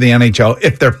message into the NHL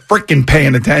if they're freaking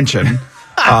paying attention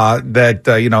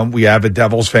that we have a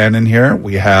Devils fan in here.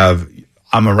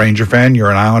 I'm a Ranger fan, you're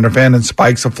an Islander fan, and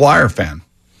Spike's a Flyer fan.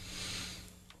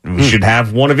 We should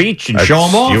have one of each and show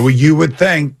them off. You would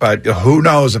think, but who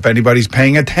knows if anybody's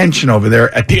paying attention over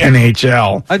there at the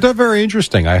NHL. I thought very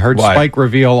interesting. I heard Spike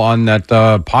reveal on that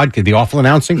podcast, the Awful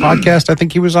Announcing podcast I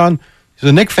think he was on. He's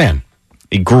a Knicks fan.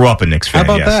 He grew up a Knicks fan.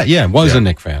 How about that? Yeah, was a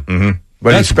Knicks fan. Mm-hmm.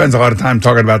 But he spends a lot of time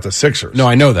talking about the Sixers. No,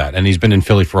 I know that. And he's been in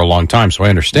Philly for a long time, so I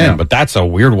understand. Yeah. But that's a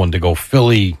weird one to go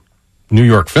Philly, New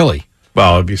York, Philly.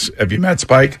 Well, have you met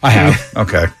Spike? I have.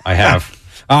 Okay. I have.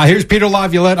 Here's Peter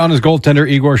Laviolette on his goaltender,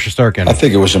 Igor Shesterkin. I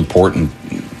think it was important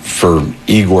for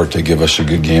Igor to give us a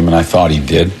good game, and I thought he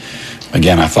did.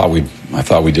 Again, I thought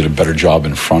we did a better job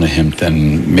in front of him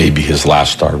than maybe his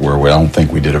last start, where I don't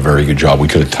think we did a very good job. We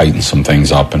could have tightened some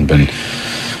things up and been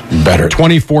better.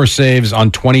 24 saves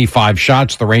on 25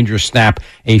 shots. The Rangers snap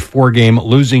a 4-game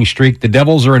losing streak. The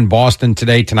Devils are in Boston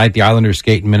today. Tonight, the Islanders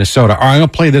skate in Minnesota. All right, I'm going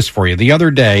to play this for you. The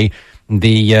other day,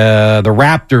 the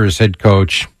Raptors head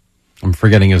coach, I'm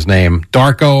forgetting his name,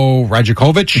 Darko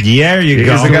Rajakovic. Yeah, you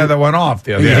go. He's the guy that went off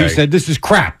the other day. He said this is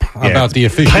crap about the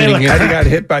officiating. He got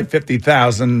hit by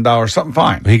 $50,000, something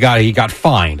fine. He got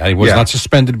fined. He was not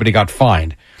suspended, but he got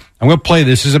fined. I'm going to play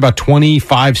this. This is about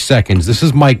 25 seconds. This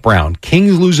is Mike Brown.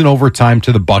 Kings losing overtime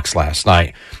to the Bucs last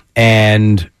night,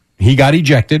 and he got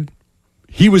ejected.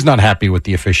 He was not happy with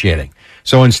the officiating.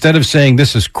 So instead of saying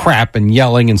this is crap and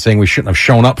yelling and saying we shouldn't have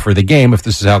shown up for the game if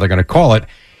this is how they're going to call it,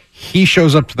 he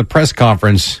shows up to the press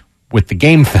conference with the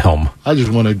game film. I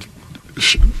just want to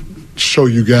show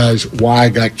you guys why I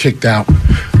got kicked out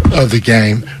of the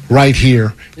game right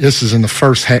here. This is in the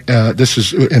first. This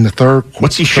is in the third.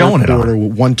 What's he showing it quarter on?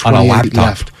 With 1:28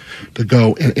 left to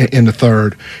go in the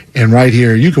third, and right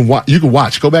here you can watch. You can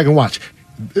watch. Go back and watch.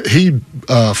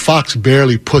 Fox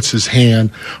barely puts his hand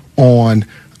on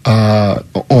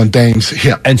Dame's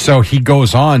hip, and so he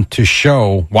goes on to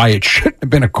show why it shouldn't have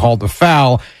been a called a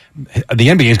foul. The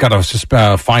NBA's got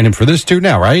to fine him for this too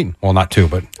now, right? Well, not two,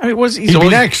 but he's be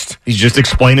next. He's just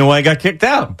explaining why he got kicked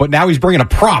out. But now he's bringing a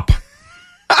prop.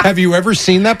 Have you ever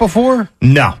seen that before?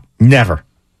 No, never.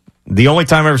 The only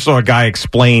time I ever saw a guy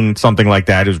explain something like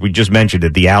that is we just mentioned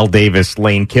it, the Al Davis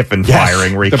Lane Kiffin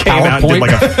firing, where he came out and did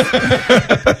like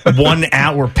a 1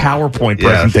 hour PowerPoint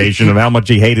presentation of how much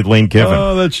he hated Lane Kiffin.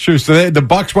 Oh, that's true. So the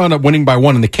Bucs wound up winning by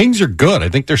 1, and the Kings are good. I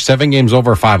think they're 7 games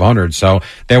over 500, so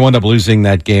they wound up losing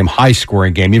that game,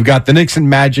 high-scoring game. You've got the Knicks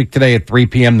and Magic today at 3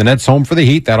 p.m. The Nets home for the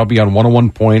Heat. That'll be on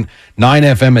 101.9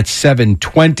 FM at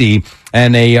 7:20.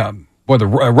 And the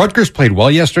Rutgers played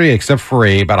well yesterday, except for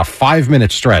about a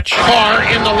 5-minute stretch. Carr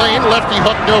in the lane, lefty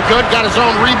hook, no good. Got his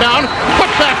own rebound,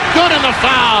 put back, good in the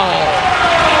foul.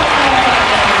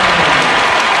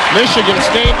 Michigan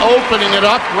State opening it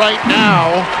up right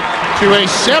now to a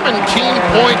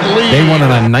 17-point lead. They won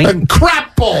on a 9.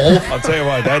 Crap bowl. I'll tell you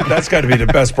what, that's got to be the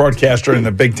best broadcaster in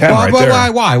the Big Ten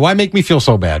there. Why make me feel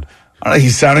so bad? He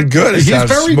sounded good. He's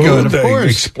very smooth. good, of course.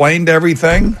 He explained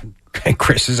everything. And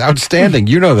Chris is outstanding.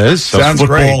 You know this. Sounds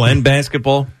football great. And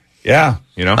basketball. Yeah.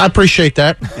 You know? I appreciate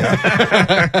that.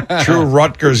 Yeah. True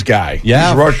Rutgers guy. Yeah.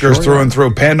 He's Rutgers through and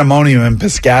through. Pandemonium and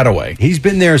Piscataway. He's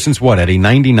been there since what, Eddie?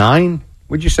 99?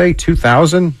 Would you say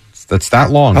 2000? That's that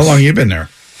long. How long have you been there?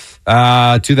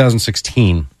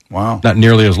 2016. Wow. Not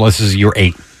nearly as long. This is year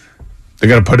 8. They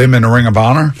got to put him in the Ring of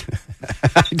Honor?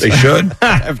 They should?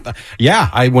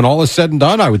 Yeah. When all is said and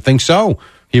done, I would think so.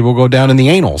 He will go down in the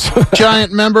annals.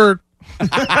 Giant member.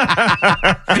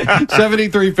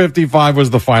 73-55 was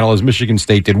the final as Michigan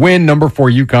State did win. Number 4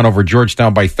 UConn over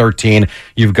Georgetown by 13.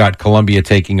 You've got Columbia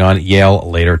taking on Yale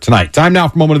later tonight. Time now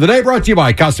for Moment of the Day, brought to you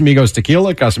by Casamigos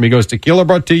Tequila. Casamigos Tequila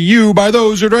brought to you by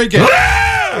those who drink it.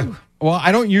 Well,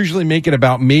 I don't usually make it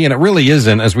about me, and it really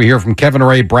isn't, as we hear from Kevin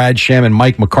Ray, Brad Sham, and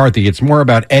Mike McCarthy. It's more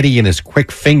about Eddie and his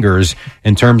quick fingers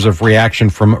in terms of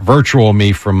reaction from virtual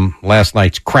me from last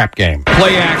night's crap game.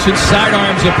 Play action,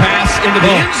 sidearms a pass into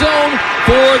the end zone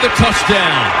for the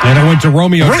touchdown. And I went to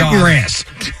Romeo. Right your ass.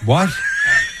 What?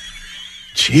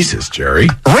 Jesus, Jerry.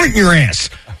 Right your ass.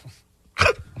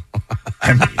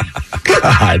 I mean,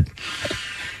 God.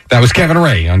 That was Kevin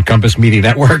Ray on Compass Media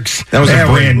Networks. That was a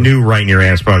brand new right in your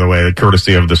ass, by the way,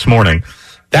 courtesy of this morning.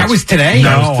 That was today?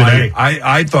 No,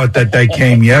 I thought that they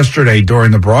came yesterday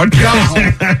during the broadcast.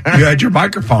 You had your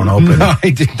microphone open. No,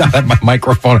 I did not have my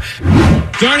microphone.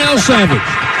 Darnell Savage,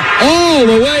 all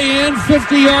the way in,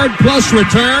 50-yard plus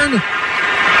return.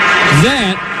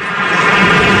 That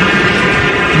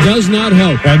does not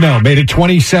help. I know, made it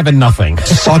 27-0.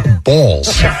 Suck balls.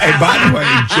 Hey, by the way,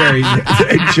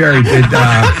 Jerry did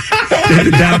that.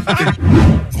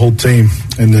 Whole team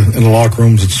in the locker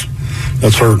rooms,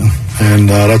 that's hurting, and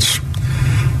that's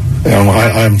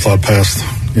I haven't thought past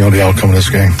the outcome of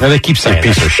this game. No, they keep saying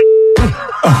piece of shit.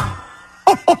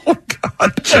 Oh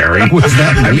God, Jerry, what's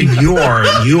that? I mean, you are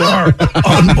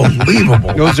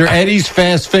unbelievable. Those are Eddie's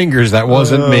fast fingers. That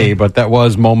wasn't me, but that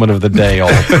was Moment of the Day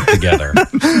all put together.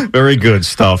 Very good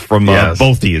stuff from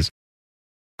both of you.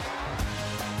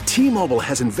 T-Mobile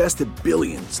has invested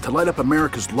billions to light up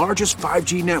America's largest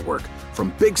 5G network,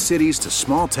 from big cities to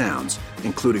small towns,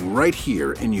 including right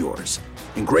here in yours.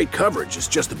 And great coverage is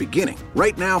just the beginning.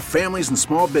 Right now, families and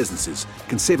small businesses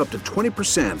can save up to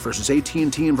 20% versus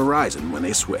AT&T and Verizon when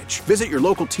they switch. Visit your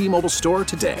local T-Mobile store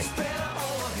today.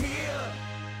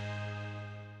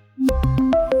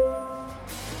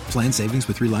 Plan savings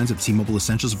with 3 lines of T-Mobile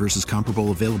Essentials versus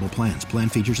comparable available plans. Plan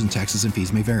features and taxes and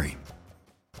fees may vary.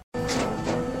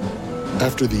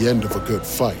 After the end of a good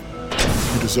fight,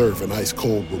 you deserve an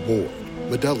ice-cold reward.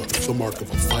 Modelo is the mark of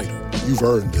a fighter. You've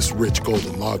earned this rich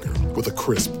golden lager with a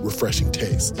crisp, refreshing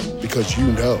taste. Because you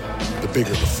know, the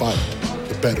bigger the fight,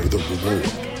 the better the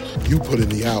reward. You put in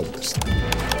the hours,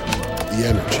 the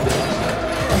energy,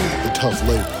 the tough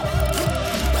labor.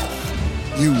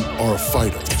 You are a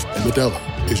fighter, and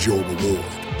Modelo is your reward.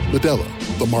 Modelo,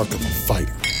 the mark of a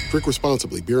fighter. Drink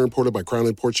responsibly. Beer imported by Crown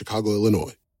Imports, Chicago,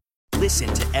 Illinois.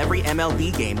 Listen to every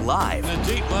MLB game live. In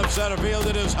the deep left center field,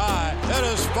 it is high,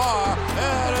 it is far,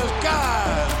 it is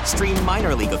gone. Stream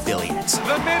minor league affiliates.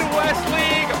 The Midwest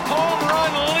League home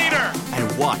run leader.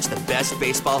 And watch the best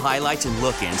baseball highlights and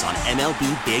look-ins on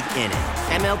MLB Big Inning.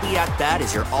 MLB At Bat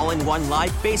is your all-in-one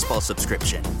live baseball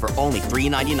subscription for only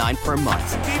 $3.99 per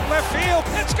month. Deep left field,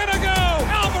 it's gonna go.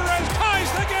 Alvarez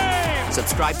ties the game.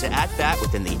 Subscribe to At Bat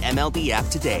within the MLB app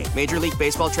today. Major League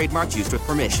Baseball trademarks used with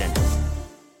permission.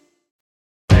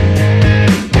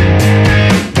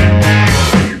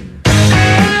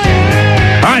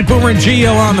 All right, Boomer and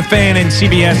Gio on the Fan and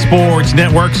CBS Sports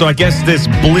Network. So I guess this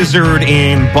blizzard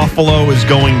in Buffalo is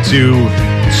going to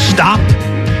stop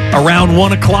around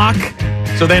 1 o'clock.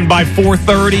 So then by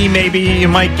 4:30, maybe you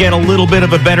might get a little bit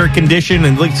of a better condition.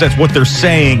 At least that's what they're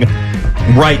saying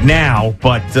right now.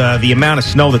 But the amount of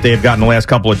snow that they have gotten the last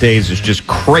couple of days is just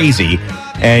crazy.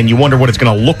 And you wonder what it's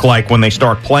going to look like when they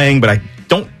start playing. But I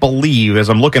don't believe, as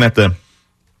I'm looking at the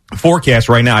forecast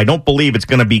right now, I don't believe it's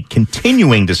going to be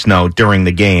continuing to snow during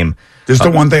the game. There's the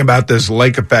one thing about this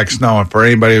lake effect snow, and for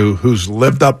anybody who's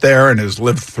lived up there and has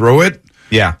lived through it,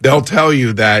 yeah, they'll tell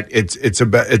you that it's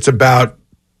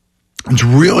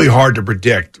really hard to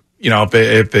predict. You know,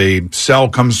 if a cell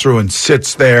comes through and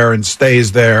sits there and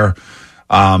stays there,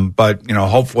 but you know,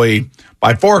 hopefully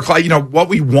by 4 o'clock, you know what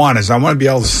we want is I want to be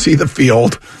able to see the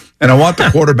field, and I want the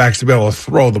quarterbacks to be able to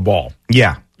throw the ball.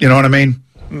 Yeah, you know what I mean.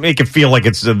 Make it feel like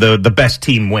it's the best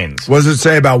team wins. What does it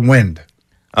say about wind?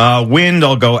 Wind,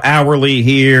 I'll go hourly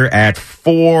here at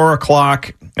 4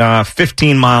 o'clock,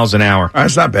 15 miles an hour.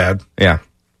 That's not bad. Yeah.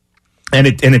 And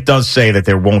it does say that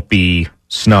there won't be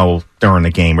snow during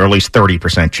the game, or at least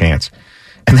 30% chance.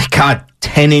 And they got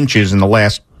 10 inches in the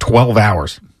last 12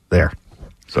 hours there.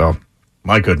 So,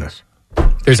 my goodness.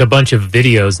 There's a bunch of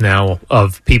videos now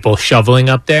of people shoveling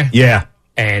up there. Yeah.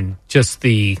 And just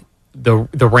the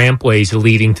rampways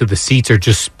leading to the seats are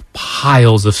just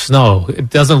piles of snow. It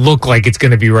doesn't look like it's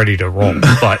going to be ready to roll,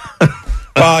 but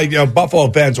well, you know,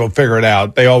 Buffalo fans will figure it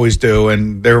out. They always do,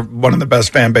 and they're one of the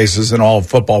best fan bases in all of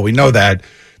football. We know that.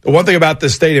 The one thing about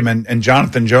this stadium, and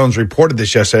Jonathan Jones reported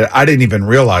this yesterday, I didn't even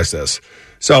realize this.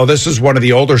 So this is one of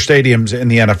the older stadiums in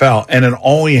the NFL, and it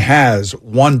only has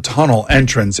one tunnel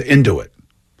entrance into it.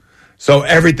 So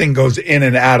everything goes in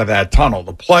and out of that tunnel.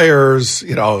 The players,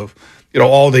 you know,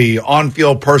 all the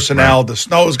on-field personnel, right. The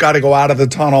snow's got to go out of the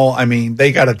tunnel. I mean,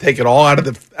 they got to take it all out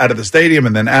of the stadium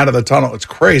and then out of the tunnel. It's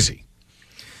crazy.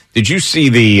 Did you see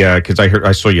because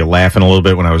I saw you laughing a little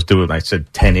bit when I was doing, I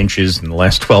said 10 inches in the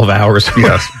last 12 hours.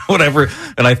 Yes. Whatever.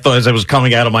 And I thought as I was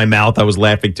coming out of my mouth, I was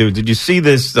laughing too. Did you see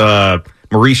this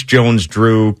Maurice Jones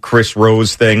Drew, Chris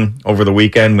Rose thing over the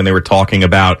weekend when they were talking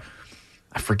about,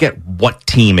 I forget what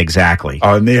team exactly.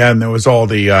 In the end, there was all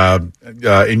the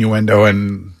innuendo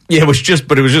and... Yeah, it was just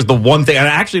the one thing. I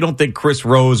actually don't think Chris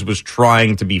Rose was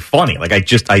trying to be funny. Like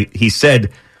he said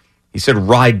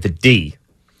ride the D.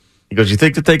 He goes, you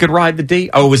think that they could ride the D?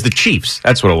 Oh, it was the Chiefs.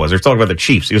 That's what it was. They're talking about the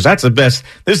Chiefs. He goes, this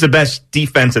is the best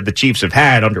defense that the Chiefs have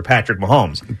had under Patrick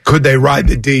Mahomes. Could they ride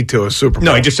the D to a Super Bowl?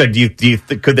 No, he just said,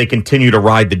 could they continue to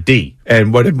ride the D?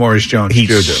 And what did Maurice Jones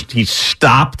Drew do? He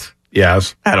stopped.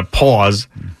 Yes. Had a pause.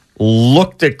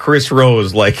 Looked at Chris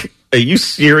Rose like, are you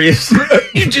serious?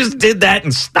 You just did that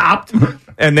and stopped?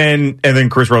 And then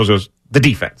Chris Rose goes, the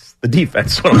defense. The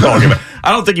defense, what I'm talking about.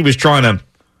 I don't think he was trying to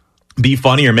be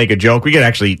funny or make a joke. We could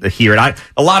actually hear it.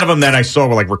 A lot of them that I saw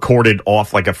were like recorded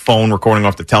off, like a phone recording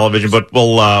off the television, but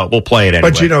we'll play it anyway.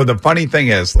 But you know, the funny thing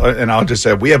is, and I'll just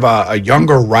say, we have a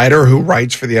younger writer who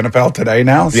writes for the NFL Today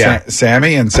now, yeah.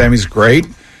 Sammy, and Sammy's great.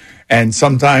 And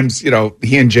sometimes, you know,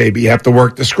 he and JB have to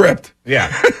work the script. Yeah.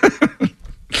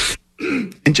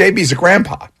 And JB's a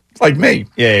grandpa, like me.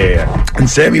 Yeah. And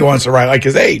Sammy wants to write like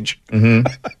his age.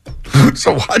 Mm-hmm.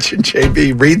 So watching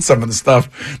JB read some of the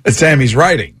stuff that Sammy's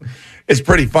writing, It's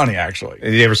pretty funny, actually.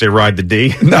 Did he ever say ride the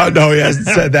D? No, he hasn't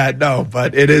said that, no,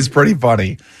 but it is pretty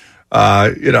funny.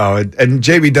 And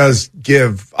JB does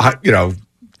give,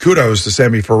 kudos to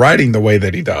Sammy for writing the way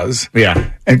that he does.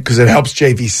 Yeah. And because it helps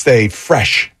JV stay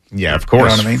fresh. Yeah, of course. You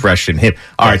know what I mean? Fresh and hip.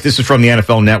 All right, this is from the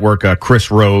NFL Network,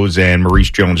 Chris Rose and Maurice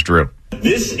Jones Drew.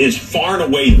 This is far and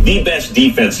away the best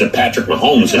defense that Patrick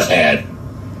Mahomes has had,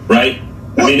 right?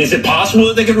 I mean, is it possible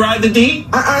that they could ride the D?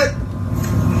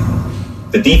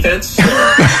 The defense?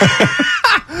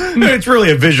 It's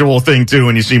really a visual thing, too,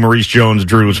 when you see Maurice Jones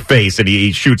Drew's face and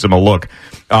he shoots him a look.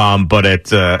 But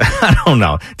I don't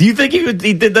know. Do you think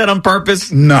he did that on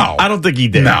purpose? No. I don't think he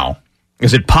did. No.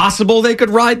 Is it possible they could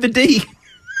ride the D?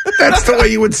 That's the way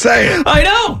you would say it. I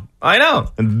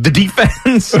know. The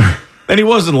defense. And he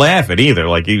wasn't laughing either.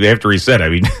 Like after he said, I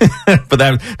mean, but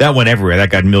that went everywhere. That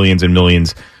got millions and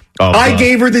millions of. I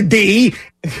gave her the D.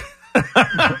 Who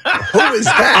is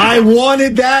that? I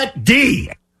wanted that D.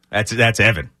 That's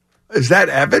Evan. Is that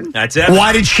Evan? That's Evan.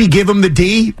 Why did she give him the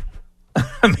D?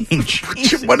 I mean,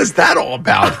 geez. What is that all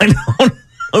about? I don't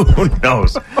know. Who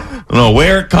knows? I don't know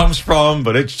where it comes from,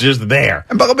 but it's just there.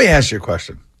 But let me ask you a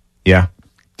question. Yeah.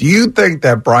 Do you think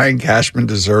that Brian Cashman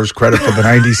deserves credit for the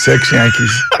 96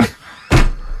 Yankees?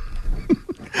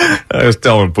 I was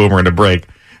telling Boomer in the break.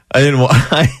 I didn't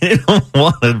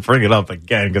want to bring it up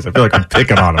again because I feel like I'm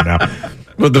picking on him now.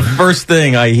 But the first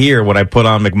thing I hear when I put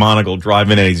on McMonagle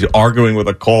driving in, he's arguing with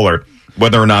a caller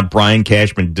whether or not Brian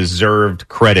Cashman deserved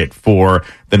credit for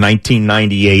the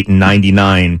 1998 and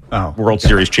 99 World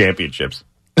Series championships.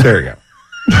 There you go.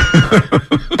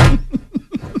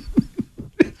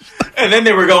 And then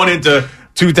they were going into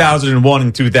 2001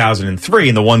 and 2003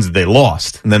 and the ones that they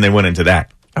lost. And then they went into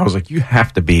that. I was like, you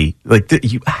have to be like,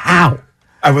 how?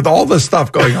 With all this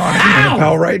stuff going on in the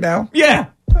NFL right now? Yeah.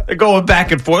 They're going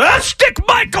back and forth. Stick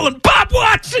Michael and Bob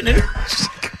Watson. And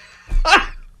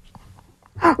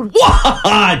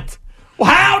what?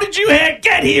 How did you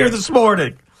get here this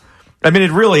morning? I mean,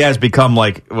 it really has become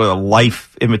like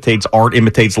life imitates art,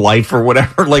 imitates life or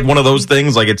whatever. Like one of those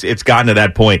things. Like it's gotten to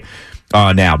that point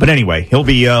now. But anyway, he'll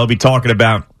be talking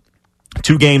about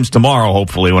 2 games tomorrow,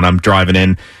 hopefully, when I'm driving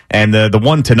in. And the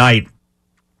one tonight,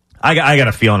 I got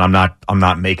a feeling I'm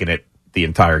not making it the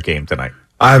entire game tonight.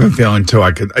 I have a feeling too.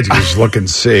 I could just look and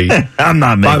see. I'm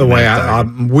not making it. By the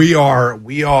way,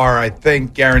 we are I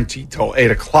think guaranteed till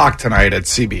 8:00 tonight at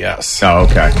CBS. Oh,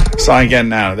 okay. So I'm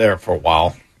getting out of there for a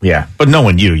while. Yeah, but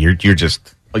knowing you're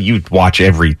just you watch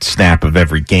every snap of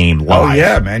every game live. Oh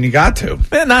yeah, man, you got to.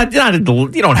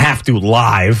 You don't have to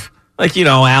live. Like,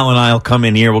 Al and I will come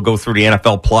in here. We'll go through the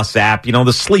NFL Plus app.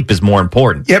 The sleep is more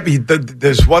important. Yeah, but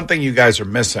there's one thing you guys are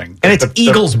missing. And it's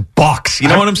Eagles-Bucs. You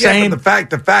know what I'm saying? But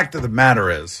the fact of the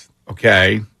matter is,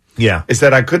 okay, yeah, is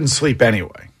that I couldn't sleep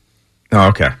anyway. Oh,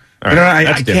 okay. All right.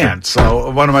 I can't.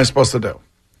 So what am I supposed to do?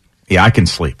 Yeah, I can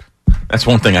sleep. That's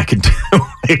one thing I can do.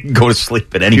 I can go to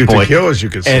sleep at any point. Tequilas, you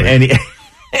can sleep. And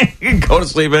you can go to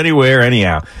sleep anywhere,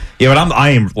 anyhow. Yeah, but I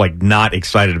am like not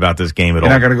excited about this game at all.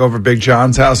 You're not going to go over to Big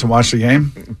John's house and watch the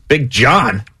game? Big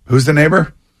John? Who's the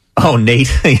neighbor? Oh, Nate.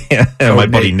 My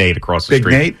buddy Nate across the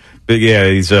street. Big Nate? Yeah,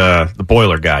 he's the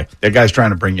boiler guy. That guy's trying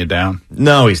to bring you down.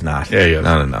 No, he's not. Yeah, he is.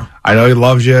 No. I know he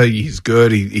loves you. He's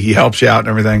good. He helps you out and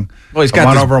everything. Well, he's got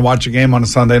Come on over and watch a game on a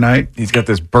Sunday night. He's got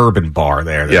this bourbon bar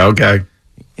there. Yeah, okay.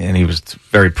 And he was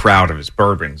very proud of his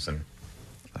bourbons and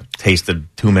tasted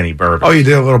too many bourbons. Oh, you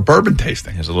did a little bourbon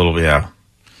tasting. There's a little, yeah.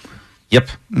 Yep.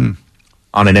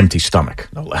 On an empty stomach,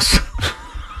 no less.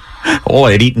 All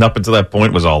I had eaten up until that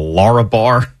point was a Lara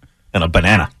bar and a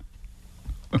banana.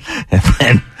 And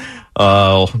then,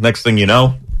 next thing you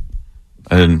know,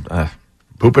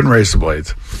 pooping razor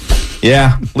blades.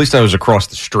 Yeah, at least I was across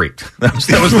the street. That was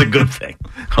the good thing.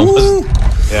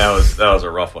 That was a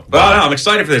rough one. But I'm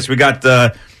excited for this. We got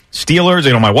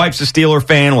Steelers. My wife's a Steeler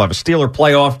fan. We'll have a Steeler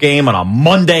playoff game on a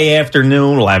Monday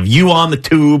afternoon. We'll have you on the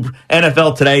tube.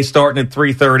 NFL Today starting at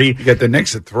 3:30. You got the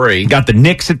Knicks at 3. Got the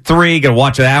Knicks at 3. Got to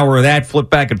watch an hour of that. Flip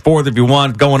back and forth if you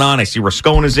want going on. I see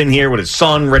Rascona's in here with his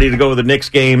son ready to go to the Knicks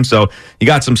game. So you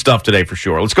got some stuff today for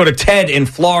sure. Let's go to Ted in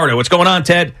Florida. What's going on,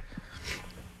 Ted?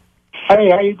 Hey,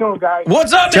 how you doing, guys?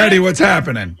 What's up, Teddy? man? What's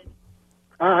happening?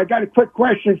 I got a quick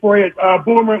question for you,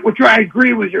 Boomer, which I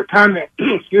agree with your comment,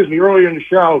 excuse me, earlier in the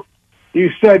show.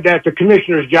 You said that the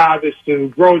commissioner's job is to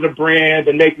grow the brand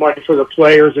and make money for the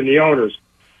players and the owners.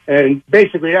 And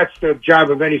basically that's the job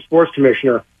of any sports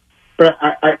commissioner. But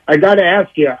I got to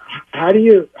ask you, how do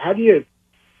you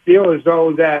feel as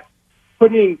though that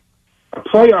putting a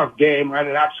playoff game on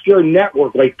an obscure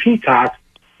network like Peacock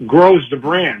grows the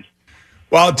brand?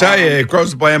 Well, I'll tell you, it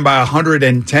grows the brand by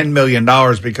 $110 million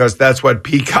because that's what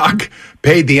Peacock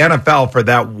paid the NFL for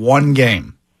that one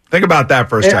game. Think about that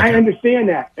for a second. I understand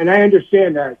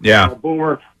that. Yeah.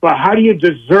 Boomer. But how do you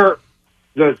desert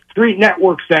the street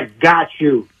networks that got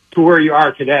you to where you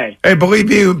are today? Hey,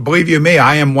 believe you me,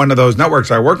 I am one of those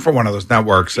networks. I work for one of those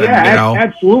networks. And,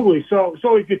 absolutely. So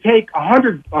if you take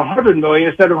 100 million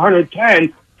instead of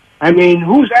 110, I mean,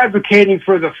 who's advocating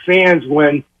for the fans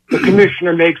when the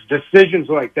commissioner makes decisions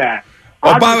like that?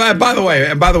 Oh, by the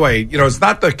way, it's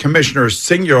not the commissioner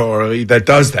singularly that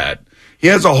does that. He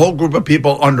has a whole group of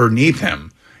people underneath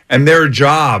him, and their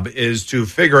job is to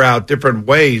figure out different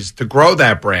ways to grow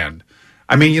that brand.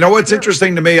 I mean, you know what's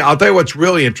interesting to me? I'll tell you what's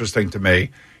really interesting to me.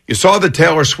 You saw the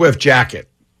Taylor Swift jacket,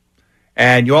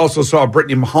 and you also saw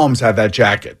Brittany Mahomes have that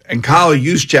jacket, and Kyle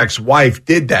Juszczyk's wife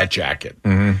did that jacket.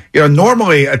 Mm-hmm.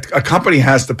 Normally a company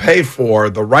has to pay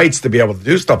for the rights to be able to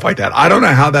do stuff like that. I don't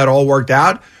know how that all worked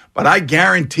out, but I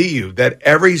guarantee you that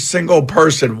every single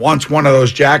person wants one of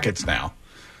those jackets now.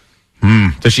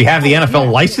 Does she have the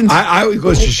NFL license?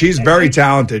 Listen, she's very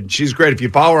talented. She's great. If you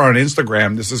follow her on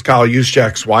Instagram, this is Kyle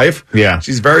Juszczyk's wife. Yeah.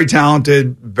 She's very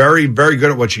talented, very, very good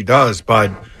at what she does,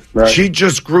 but she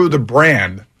just grew the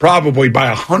brand probably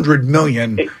by $100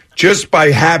 million just by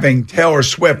having Taylor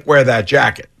Swift wear that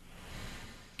jacket.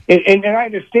 And I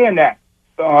understand that.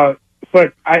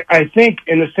 But I think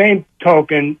in the same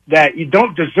token that you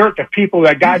don't desert the people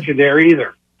that got you there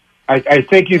either. I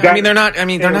think you got. They're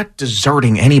not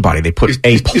deserting anybody. They put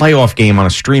a playoff game on a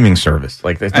streaming service,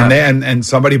 and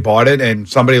somebody bought it, and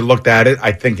somebody looked at it.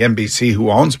 I think NBC, who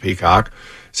owns Peacock,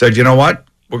 said, "You know what?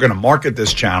 We're going to market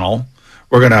this channel.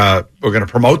 We're gonna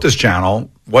promote this channel.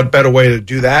 What better way to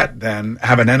do that than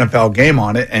have an NFL game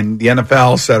on it?" And the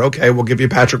NFL said, "Okay, we'll give you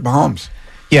Patrick Mahomes."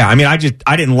 Yeah,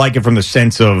 I didn't like it from the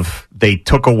sense of they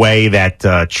took away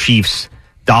that Chiefs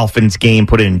Dolphins game,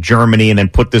 put it in Germany, and then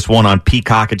put this one on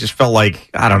Peacock. It just felt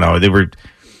like, I don't know, they were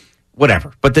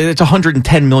whatever. But it's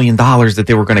 $110 million that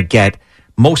they were going to get.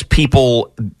 Most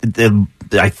people,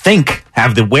 I think,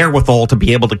 have the wherewithal to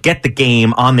be able to get the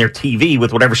game on their TV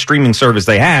with whatever streaming service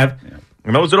they have. Yeah.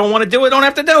 And those who don't want to do it don't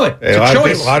have to do it. It's a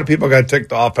choice. A lot of people got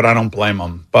ticked off, and I don't blame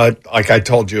them. But like I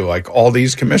told you, like all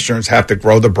these commissioners have to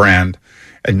grow the brand,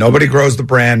 and nobody grows the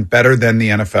brand better than the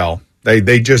NFL.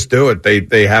 They just do it.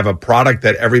 They have a product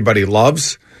that everybody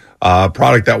loves, a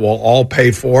product that we'll all pay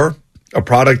for, a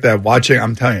product that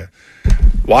I'm telling you,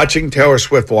 watching Taylor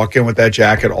Swift walk in with that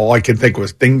jacket, all I could think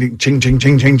was ding, ding, ching, ching,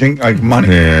 ching, ching, ching, like money.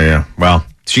 Yeah. Well,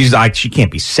 she can't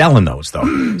be selling those, though.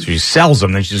 So she sells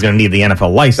them, then she's going to need the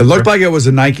NFL license. It looked like it was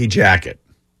a Nike jacket.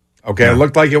 Okay, yeah. It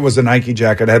looked like it was a Nike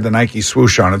jacket. It had the Nike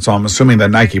swoosh on it, so I'm assuming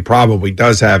that Nike probably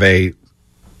does have a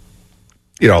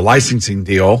licensing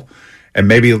deal. And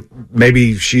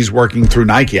maybe she's working through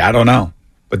Nike. I don't know,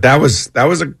 but that was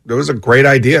a great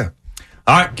idea.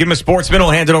 All right, give him a sportsman.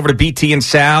 We'll hand it over to BT and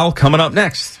Sal coming up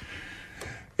next.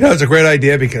 It's a great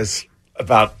idea because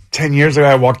about 10 years ago,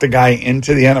 I walked a guy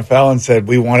into the NFL and said,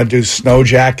 "We want to do snow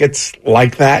jackets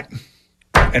like that,"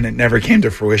 and it never came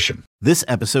to fruition. This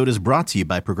episode is brought to you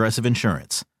by Progressive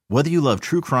Insurance. Whether you love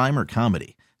true crime or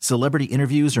comedy, celebrity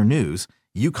interviews or news,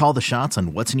 you call the shots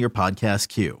on what's in your podcast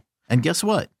queue. And guess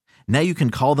what? Now you can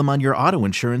call them on your auto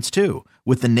insurance, too,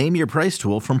 with the Name Your Price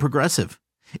tool from Progressive.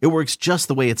 It works just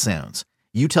the way it sounds.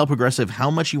 You tell Progressive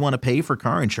how much you want to pay for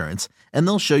car insurance, and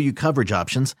they'll show you coverage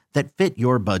options that fit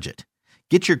your budget.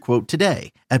 Get your quote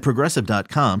today at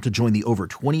Progressive.com to join the over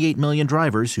 28 million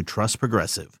drivers who trust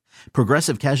Progressive.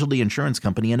 Progressive Casualty Insurance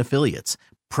Company and Affiliates.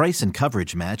 Price and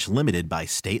coverage match limited by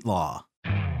state law.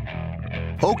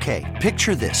 Okay,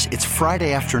 picture this. It's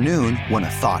Friday afternoon when a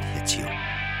thought hits you.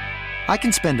 I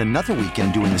can spend another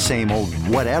weekend doing the same old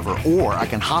whatever, or I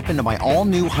can hop into my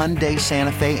all-new Hyundai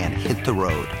Santa Fe and hit the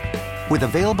road. With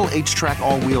available H-Track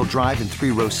all-wheel drive and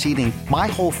 3-row seating, my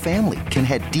whole family can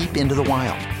head deep into the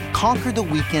wild. Conquer the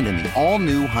weekend in the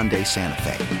all-new Hyundai Santa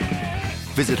Fe.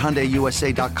 Visit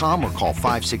HyundaiUSA.com or call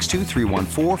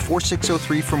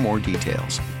 562-314-4603 for more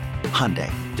details. Hyundai,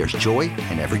 there's joy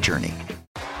in every journey.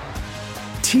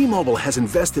 T-Mobile has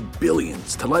invested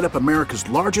billions to light up America's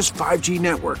largest 5G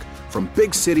network, from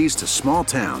big cities to small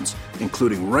towns,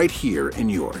 including right here in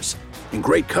yours. And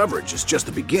great coverage is just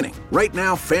the beginning. Right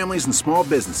now, families and small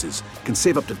businesses can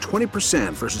save up to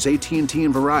 20% versus AT&T and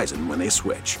Verizon when they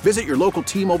switch. Visit your local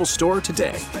T-Mobile store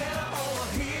today.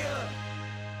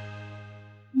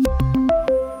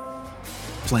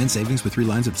 Plan savings with 3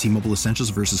 lines of T-Mobile Essentials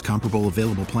versus comparable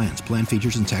available plans. Plan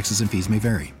features and taxes and fees may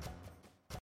vary.